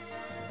planet,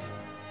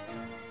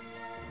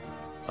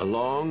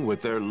 along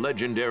with their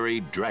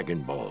legendary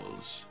Dragon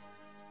Balls.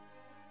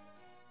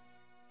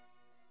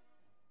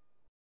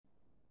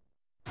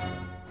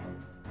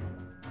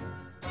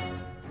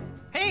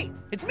 Hey,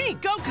 it's me,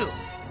 Goku!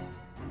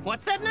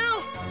 What's that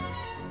now?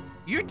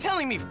 You're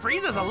telling me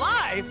Frieza's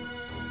alive?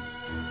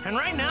 And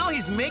right now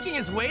he's making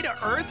his way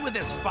to Earth with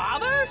his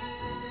father?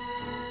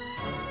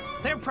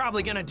 They're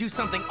probably gonna do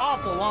something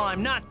awful while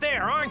I'm not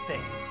there, aren't they?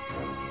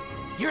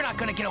 You're not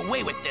gonna get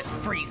away with this,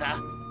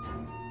 Frieza!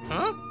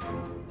 Huh?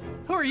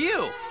 Who are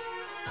you?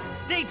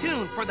 Stay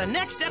tuned for the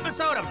next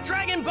episode of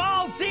Dragon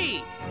Ball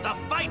Z! The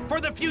fight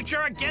for the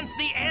future against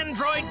the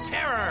android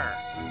terror!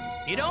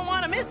 You don't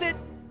want to miss it!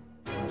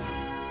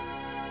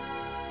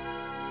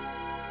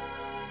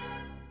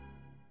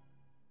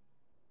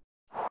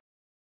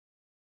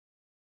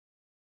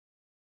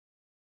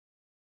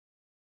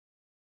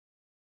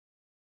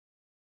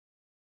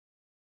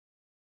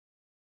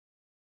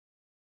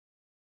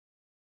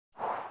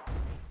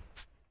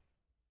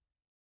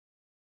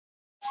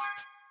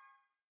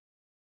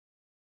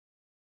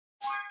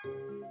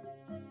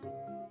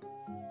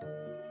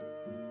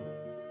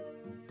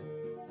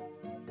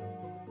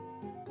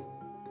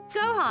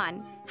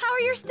 Gohan, how are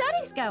your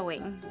studies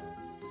going?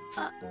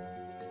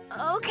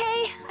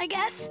 Okay, I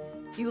guess.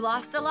 You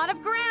lost a lot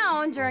of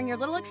ground during your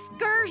little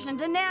excursion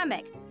to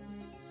Namek.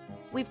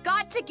 We've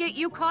got to get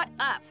you caught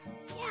up.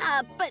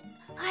 Yeah, but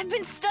I've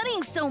been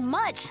studying so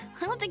much.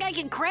 I don't think I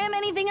can cram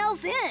anything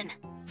else in.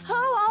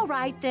 Oh, all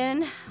right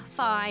then.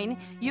 Fine.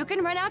 You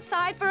can run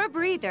outside for a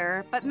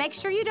breather, but make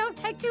sure you don't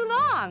take too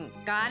long.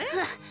 Got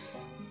it?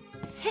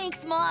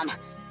 Thanks, Mom.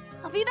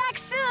 I'll be back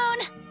soon.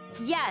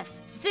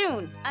 Yes,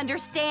 soon.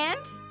 Understand?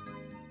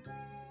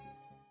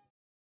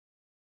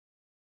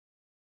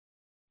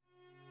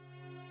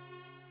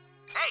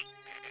 Hey!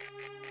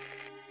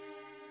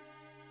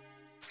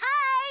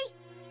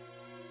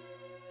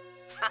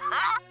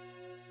 Hi!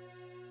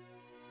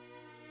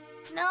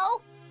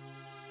 No?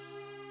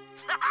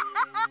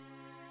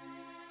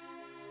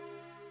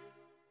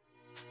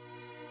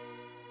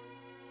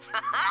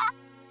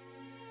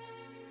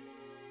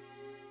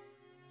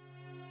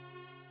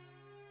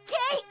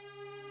 Okay?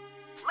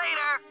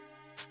 Later!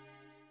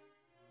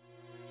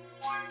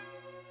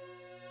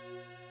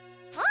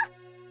 Huh?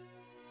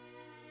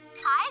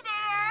 Hi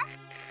there!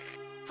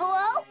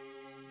 Hello?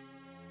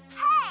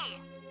 Hey!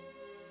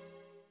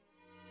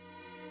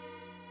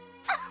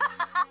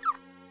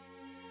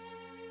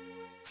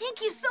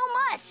 Thank you so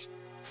much!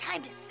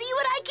 Time to see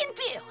what I can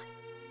do!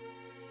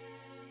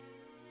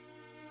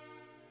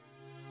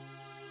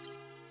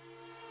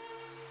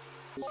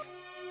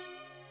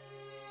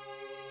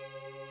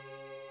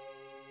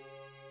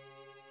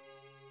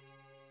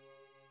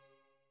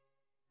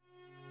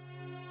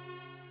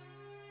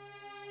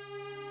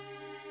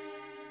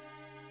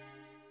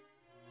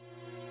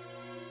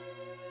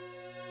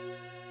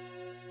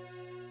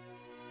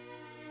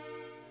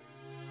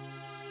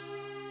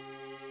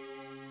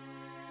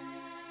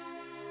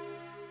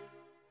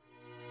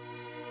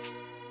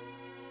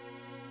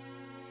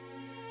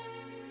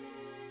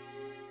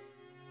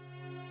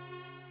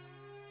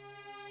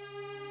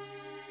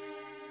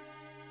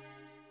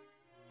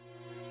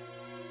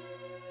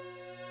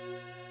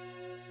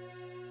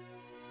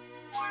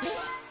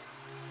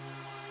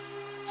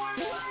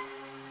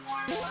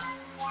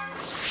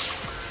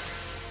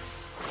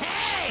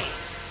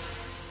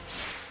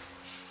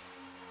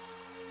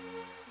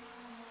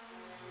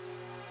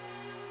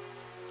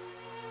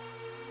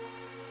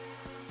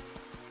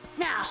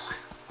 Now,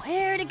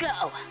 where to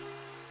go?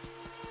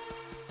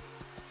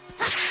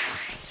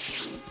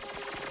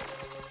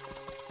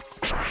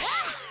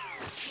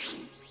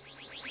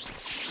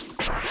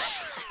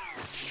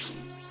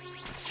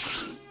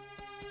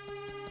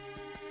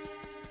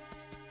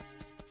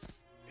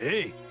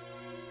 Hey.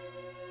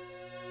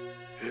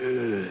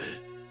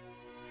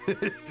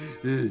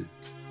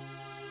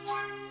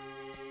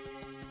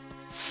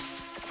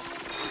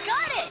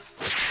 Got it!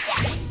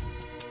 Yeah.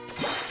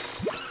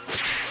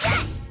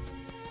 Yeah.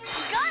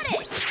 Got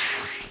it!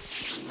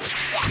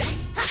 Yeah.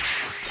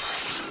 Yeah.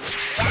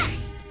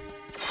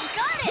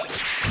 Got it!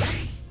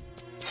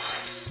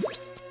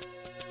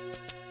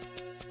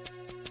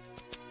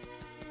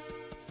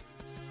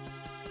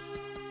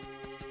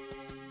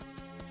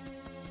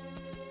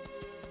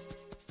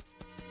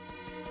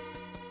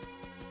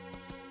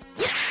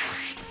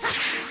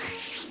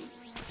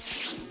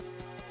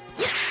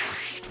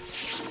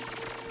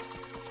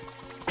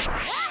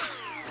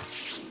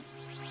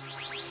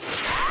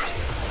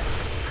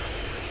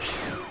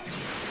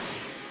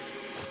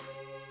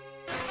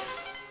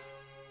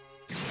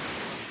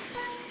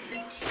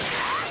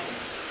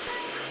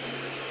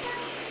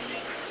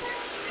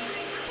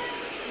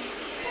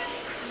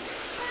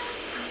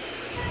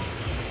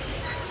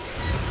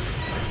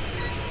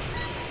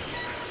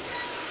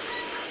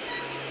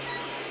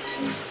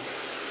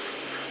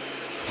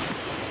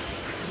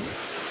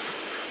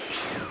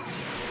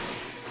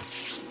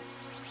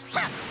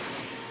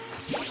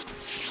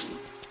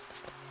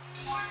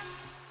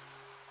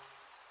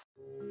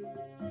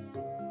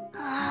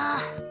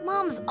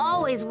 Mom's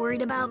always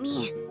worried about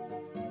me.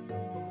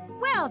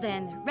 Well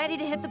then, ready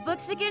to hit the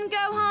books again,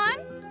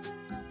 Gohan?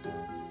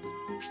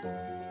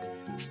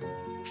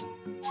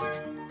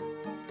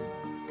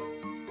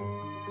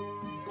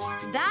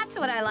 That's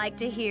what I like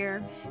to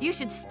hear. You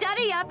should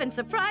study up and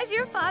surprise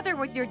your father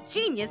with your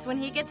genius when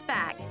he gets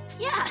back.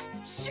 Yeah,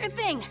 sure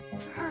thing.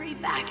 Hurry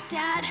back,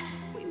 Dad.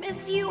 We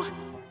miss you.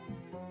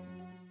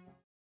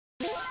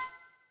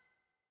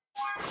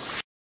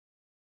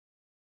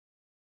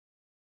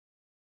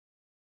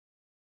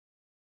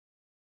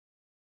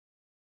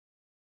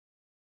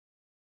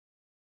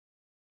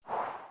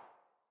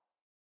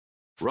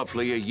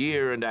 Roughly a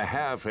year and a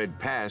half had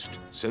passed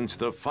since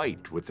the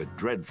fight with the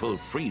dreadful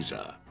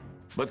Frieza.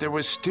 But there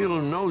was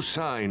still no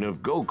sign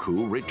of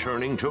Goku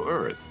returning to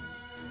Earth.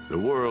 The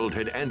world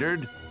had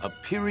entered a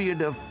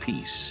period of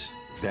peace.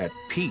 That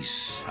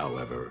peace,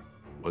 however,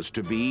 was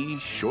to be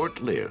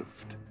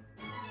short-lived,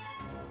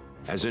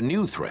 as a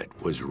new threat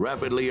was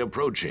rapidly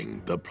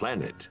approaching the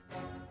planet.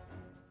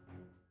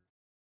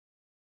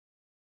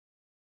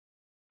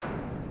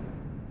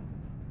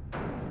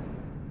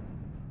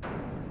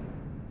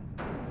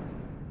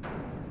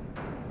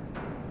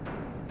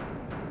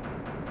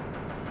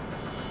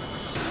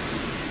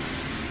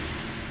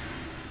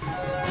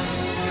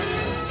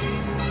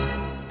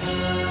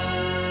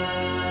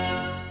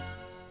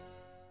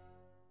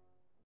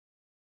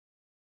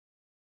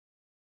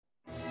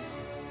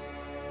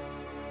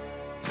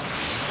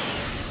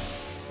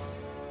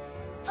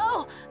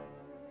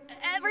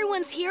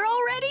 Everyone's here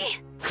already?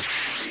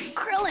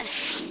 Krillin,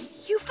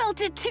 you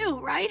felt it too,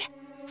 right?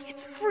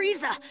 It's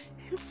Frieza,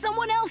 and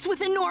someone else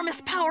with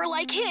enormous power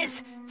like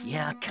his.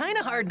 Yeah,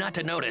 kinda hard not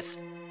to notice.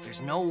 There's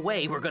no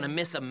way we're gonna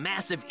miss a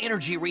massive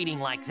energy reading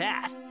like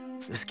that.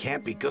 This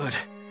can't be good.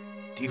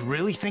 Do you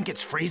really think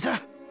it's Frieza?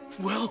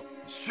 Well,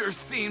 sure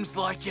seems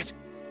like it.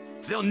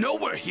 They'll know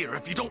we're here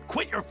if you don't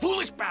quit your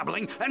foolish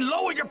babbling and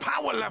lower your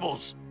power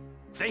levels.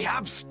 They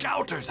have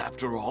scouters,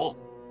 after all.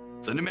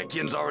 The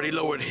Namekian's already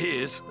lowered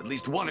his. At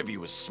least one of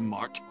you is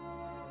smart.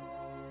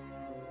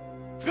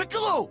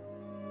 Piccolo!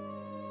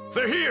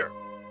 They're here!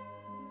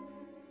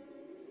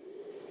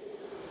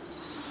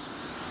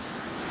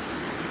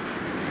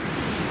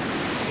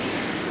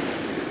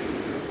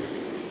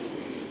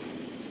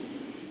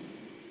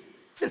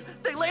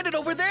 They landed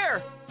over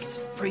there! It's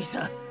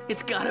Frieza.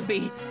 It's gotta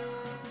be.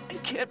 I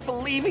can't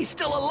believe he's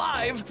still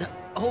alive!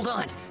 Hold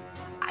on.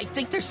 I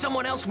think there's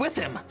someone else with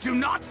him. Do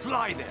not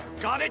fly there,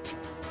 got it?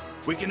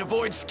 We can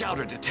avoid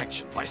scouter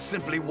detection by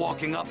simply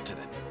walking up to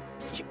them.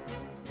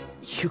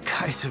 You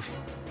guys have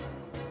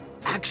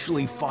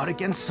actually fought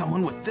against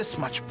someone with this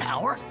much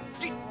power?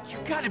 You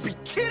gotta be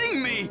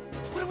kidding me!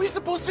 What are we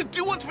supposed to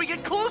do once we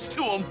get close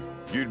to him?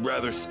 You'd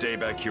rather stay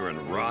back here and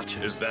rot,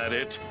 is that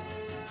it?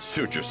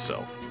 Suit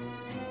yourself.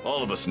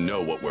 All of us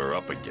know what we're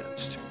up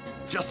against.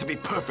 Just to be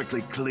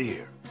perfectly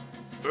clear,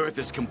 Earth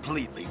is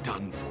completely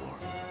done for.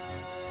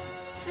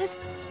 This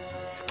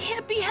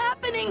can't be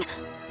happening!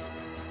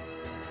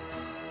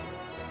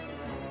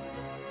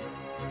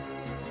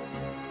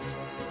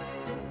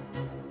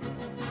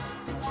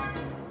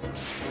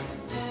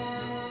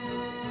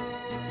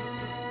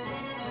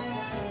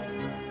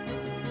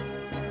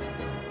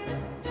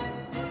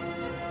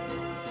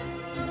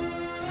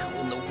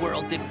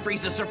 world did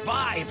Frieza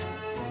survive?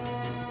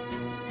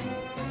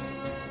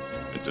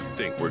 And to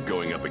think we're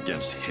going up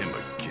against him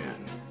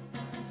again.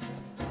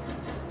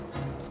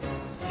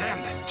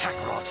 Damn that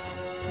Kakarot!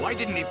 Why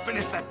didn't he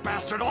finish that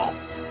bastard off?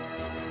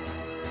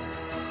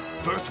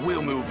 First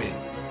we'll move in.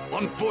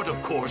 On foot,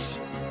 of course.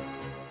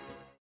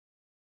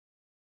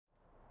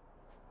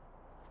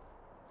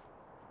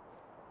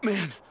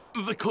 Man,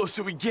 the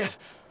closer we get,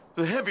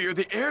 the heavier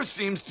the air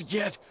seems to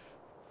get.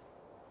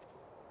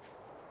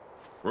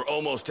 We're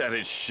almost at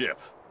his ship.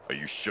 Are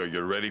you sure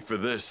you're ready for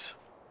this?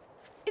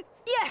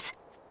 Yes!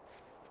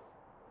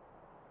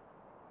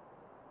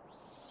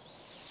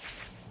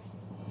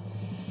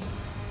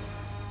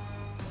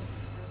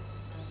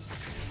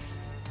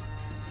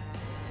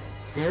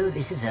 So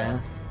this is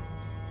Earth.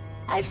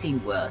 I've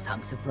seen worse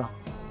hunks of rock.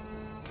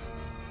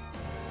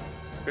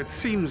 It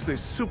seems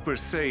this Super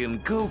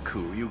Saiyan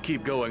Goku you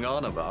keep going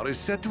on about is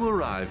set to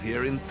arrive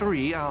here in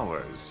 3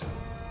 hours.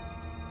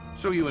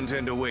 So you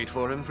intend to wait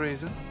for him,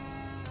 Frieza?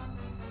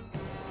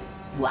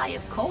 Why,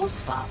 of course,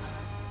 Father.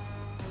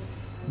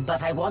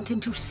 But I want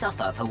him to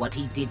suffer for what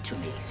he did to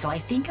me, so I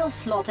think I'll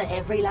slaughter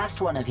every last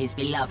one of his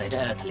beloved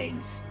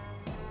Earthlings.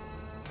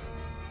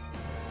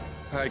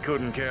 I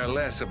couldn't care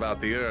less about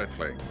the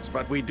Earthlings,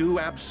 but we do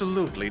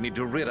absolutely need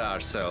to rid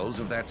ourselves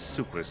of that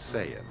Super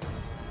Saiyan.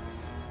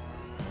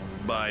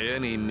 By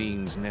any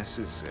means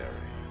necessary.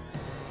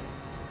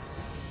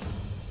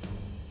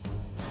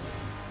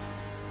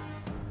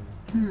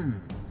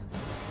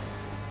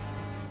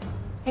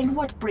 And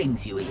what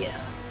brings you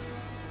here,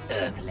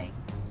 Earthling?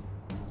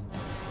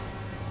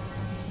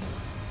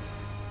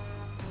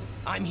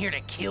 I'm here to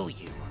kill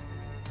you.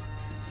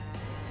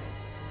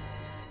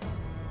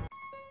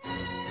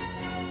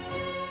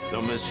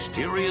 The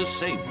mysterious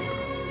savior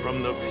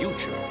from the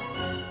future.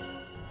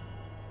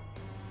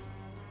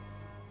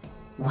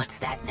 What's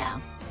that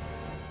now?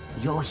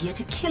 You're here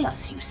to kill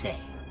us, you say?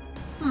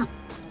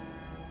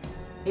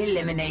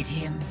 Eliminate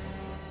him.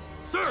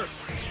 Sir!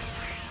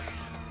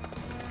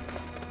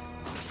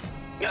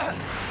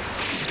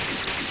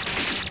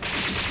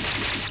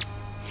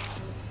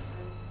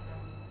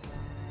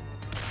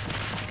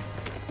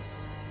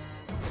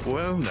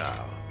 Well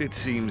now, it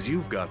seems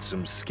you've got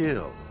some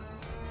skill.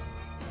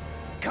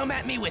 Come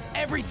at me with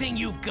everything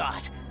you've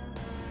got.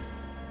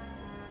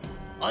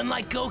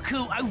 Unlike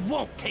Goku, I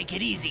won't take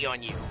it easy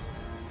on you.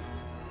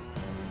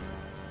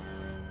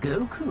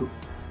 Goku?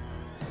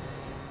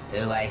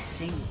 Oh, I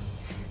see.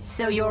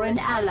 So you're an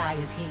ally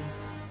of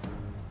his.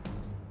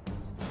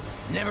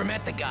 Never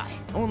met the guy,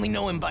 only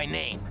know him by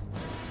name.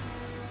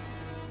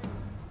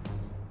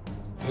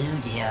 Oh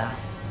dear.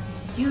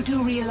 You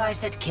do realize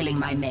that killing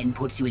my men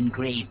puts you in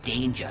grave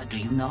danger, do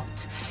you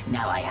not?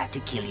 Now I have to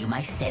kill you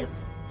myself.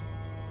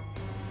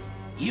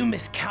 You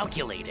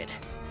miscalculated.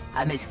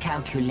 A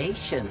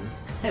miscalculation?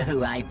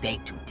 Oh, I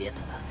beg to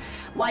differ.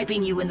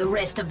 Wiping you and the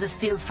rest of the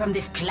filth from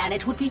this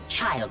planet would be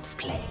child's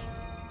play.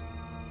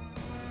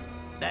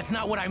 That's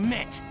not what I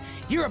meant.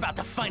 You're about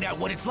to find out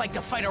what it's like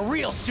to fight a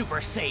real Super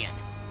Saiyan.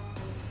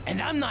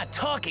 And I'm not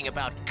talking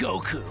about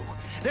Goku.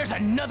 There's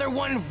another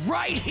one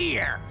right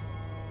here!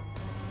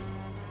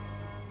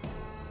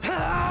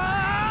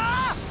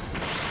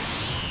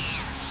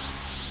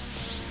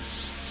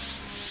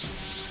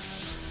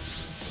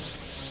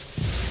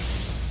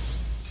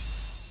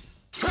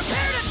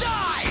 Prepare to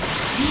die!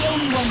 The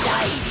only one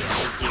dying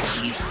here is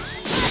you.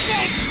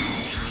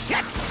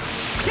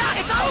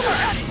 It's over!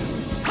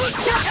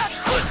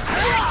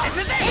 This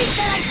is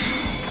it!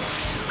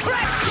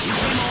 You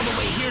came all the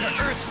way here to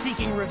Earth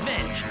seeking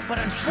revenge, but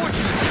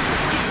unfortunately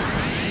for you,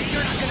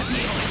 you're not gonna be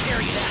able to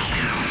carry it out.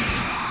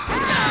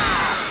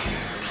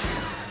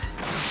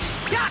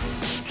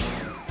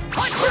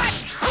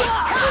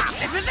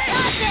 This is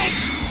it!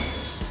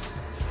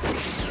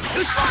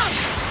 Too slow!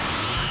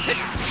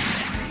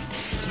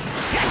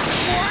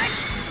 What?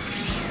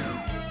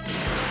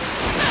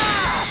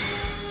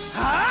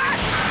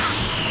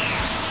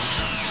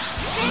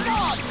 Big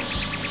on!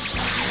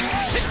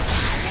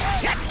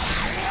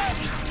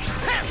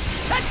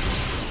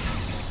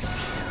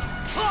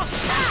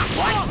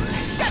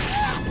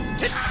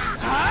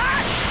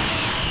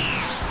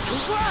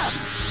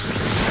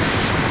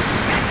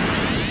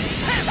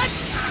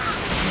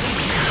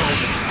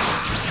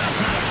 That's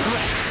not a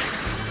threat.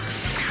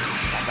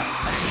 That's a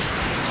fact.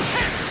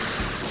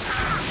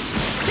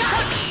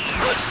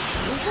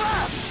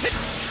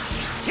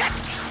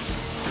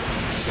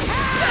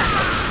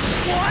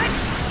 What?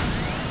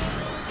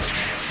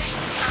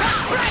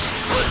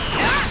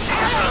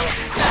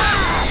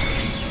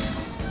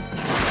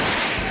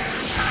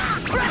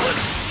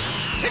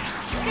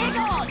 Big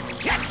on!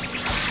 This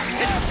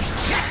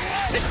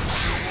is it!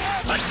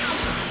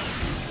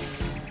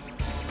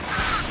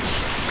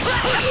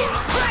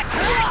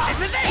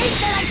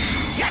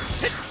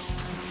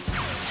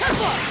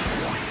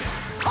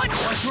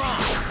 What's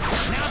wrong?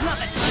 Now's not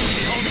the time to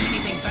be holding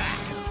anything back.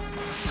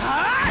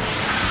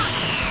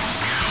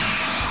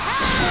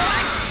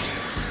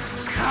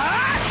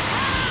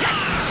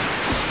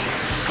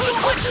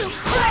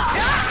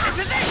 This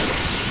is it!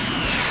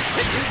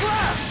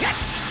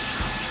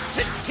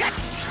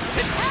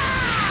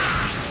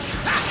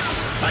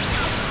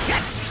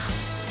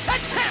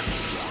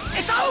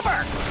 It's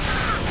over!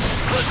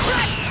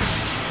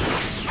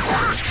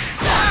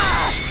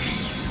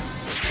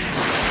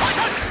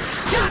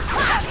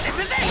 This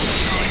is it!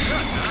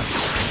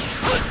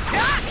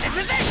 This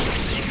is it!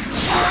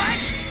 What?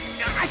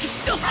 I can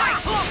still fight!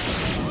 What?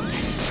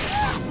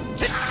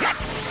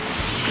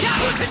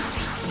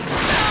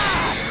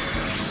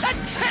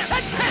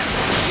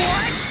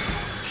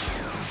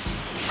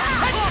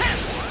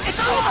 It's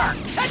over!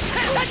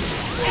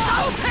 It's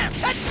over!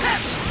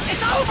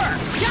 It's over!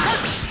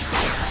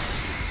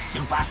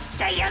 Super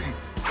Saiyan!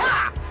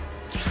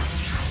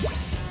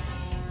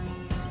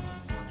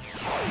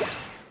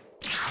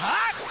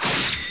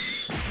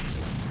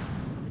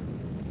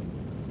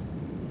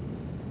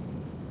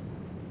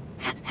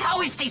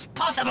 How is this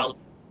possible?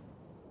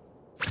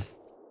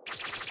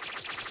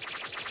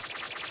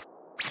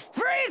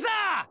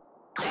 Frieza!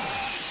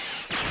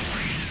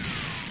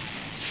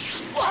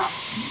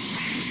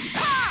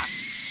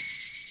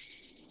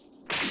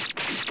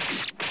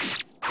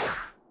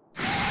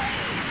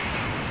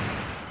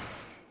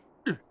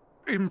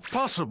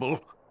 Impossible.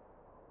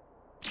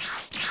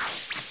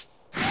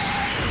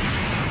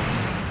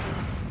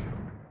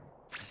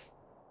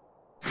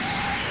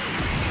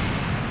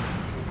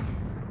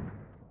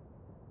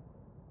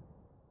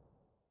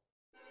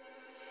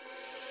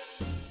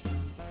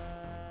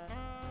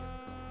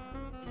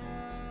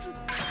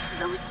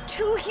 Those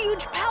two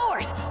huge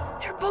powers,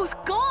 they're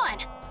both gone.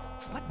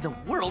 What in the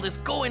world is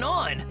going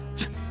on?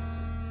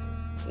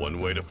 One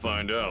way to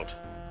find out.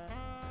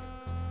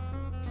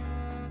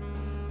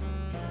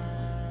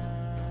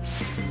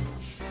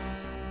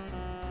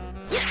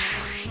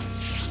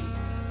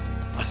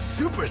 A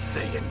Super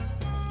Saiyan?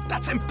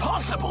 That's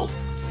impossible!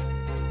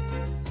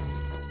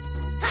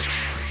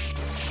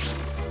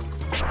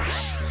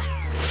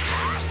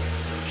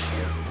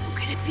 Who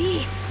could it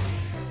be?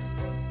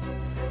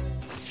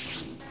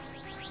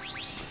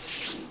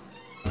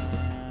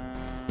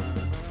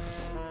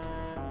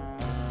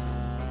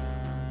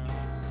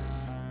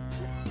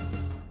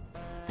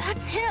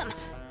 That's him,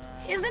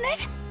 isn't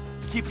it?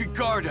 Keep your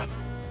guard up.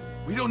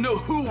 We don't know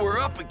who we're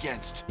up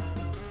against.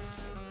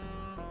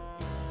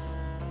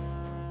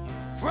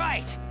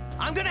 Right!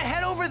 I'm gonna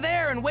head over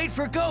there and wait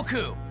for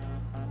Goku.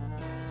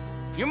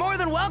 You're more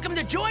than welcome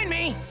to join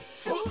me!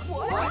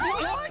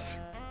 What?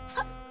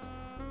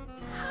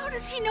 How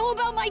does he know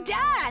about my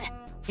dad?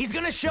 He's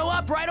gonna show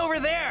up right over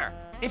there.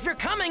 If you're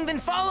coming, then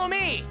follow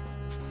me.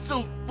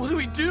 So, what do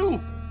we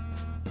do?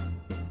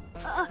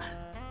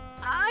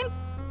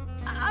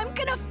 I'm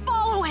gonna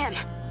follow him.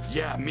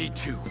 Yeah, me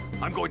too.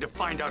 I'm going to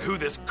find out who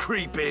this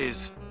creep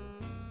is.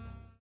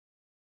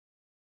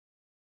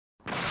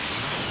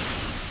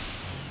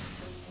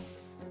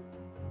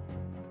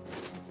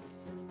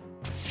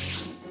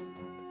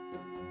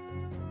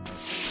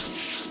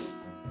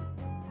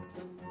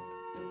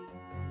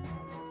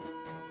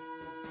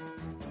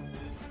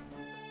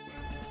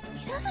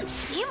 He doesn't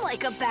seem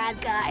like a bad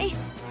guy.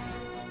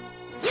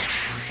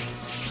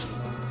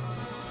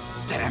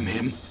 Damn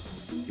him.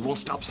 He won't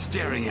stop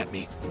staring at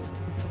me.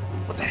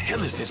 What the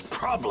hell is his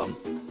problem?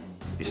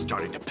 He's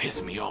starting to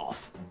piss me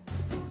off.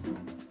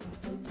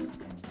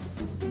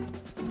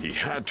 He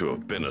had to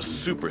have been a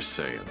Super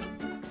Saiyan.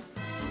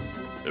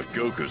 If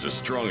Goku's as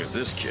strong as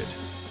this kid,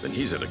 then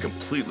he's at a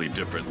completely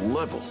different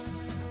level.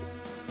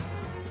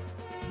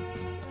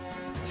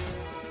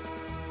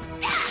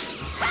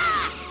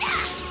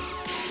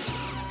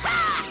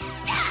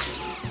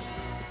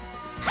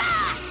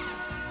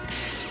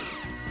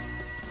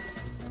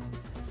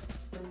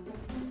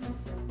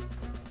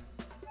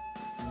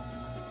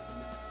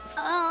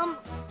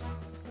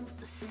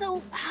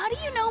 So how do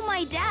you know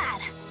my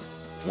dad?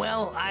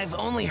 Well, I've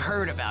only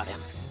heard about him.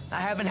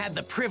 I haven't had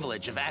the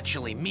privilege of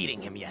actually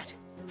meeting him yet.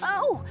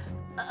 Oh,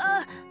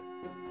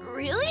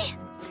 really?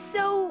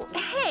 So,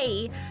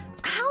 hey,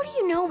 how do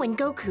you know when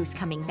Goku's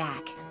coming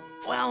back?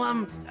 Well,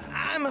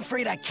 I'm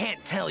afraid I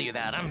can't tell you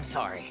that. I'm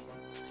sorry.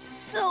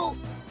 So,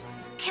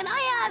 can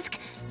I ask,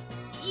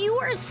 you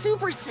were a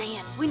Super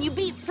Saiyan when you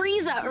beat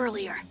Frieza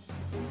earlier,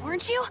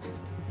 weren't you?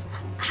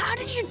 How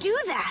did you do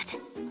that?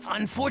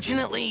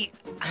 Unfortunately,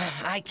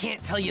 I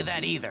can't tell you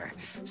that either.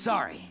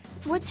 Sorry.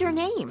 What's your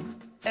name?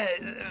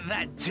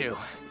 That too.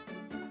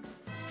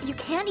 You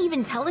can't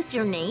even tell us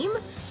your name?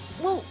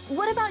 Well,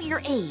 what about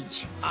your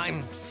age?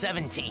 I'm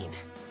 17.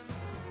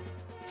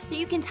 So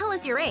you can tell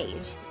us your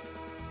age.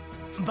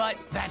 But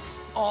that's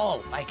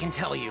all I can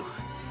tell you.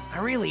 I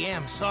really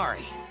am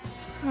sorry.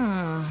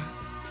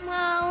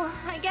 Well,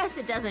 I guess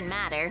it doesn't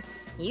matter.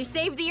 You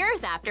saved the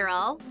Earth after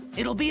all.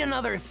 It'll be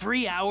another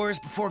 3 hours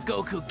before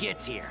Goku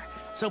gets here.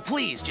 So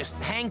please, just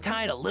hang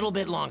tight a little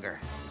bit longer.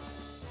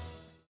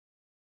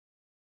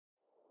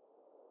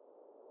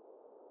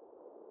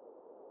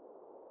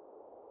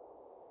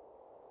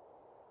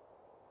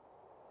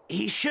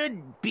 He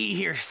should be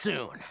here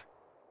soon.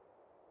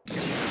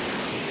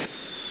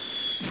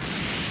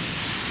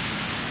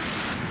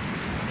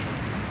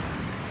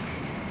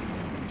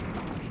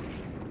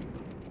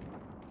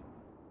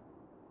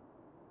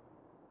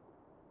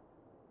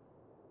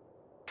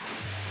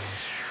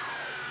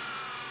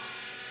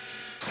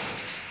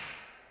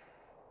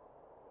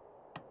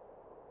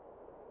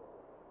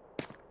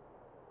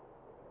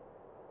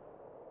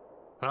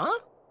 Huh?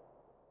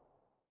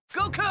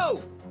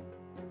 Goku!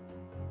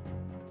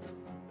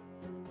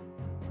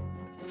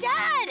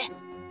 Dad!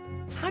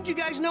 How'd you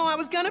guys know I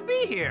was gonna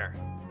be here?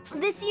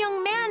 This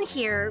young man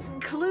here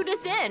clued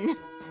us in.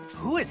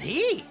 Who is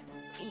he?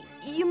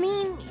 You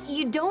mean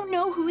you don't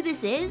know who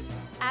this is?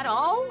 At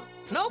all?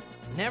 Nope,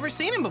 never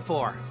seen him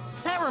before.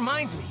 That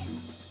reminds me.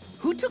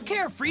 Who took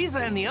care of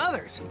Frieza and the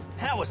others?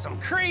 That was some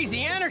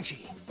crazy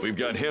energy. We've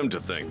got him to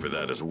thank for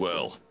that as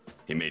well.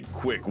 He made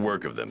quick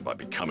work of them by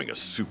becoming a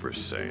Super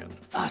Saiyan.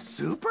 A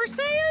Super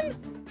Saiyan?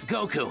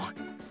 Goku,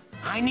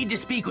 I need to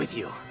speak with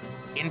you.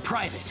 In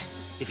private,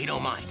 if you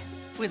don't mind.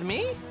 With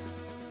me?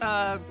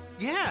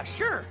 Yeah,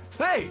 sure.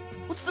 Hey,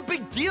 what's the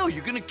big deal?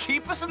 You gonna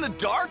keep us in the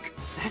dark?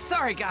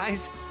 Sorry,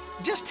 guys.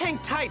 Just hang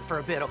tight for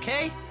a bit,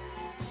 okay?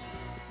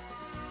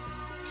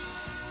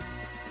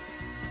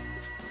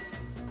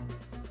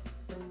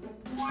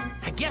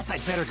 I guess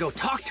I'd better go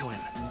talk to him.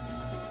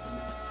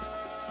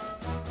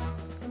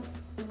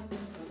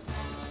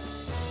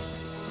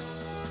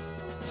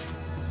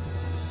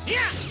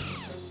 Yeah!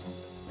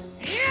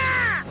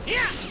 Yeah!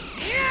 Yeah!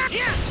 Yeah!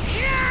 Yeah!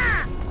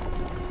 Yeah!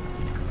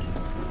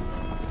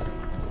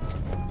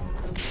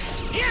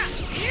 Yeah!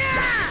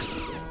 Yeah!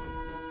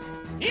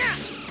 Yeah!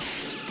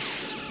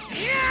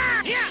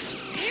 Yeah! Yeah!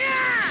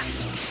 Yeah!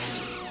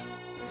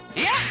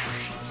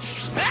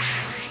 Yeah!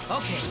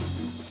 Okay,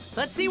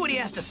 let's see what he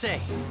has to say.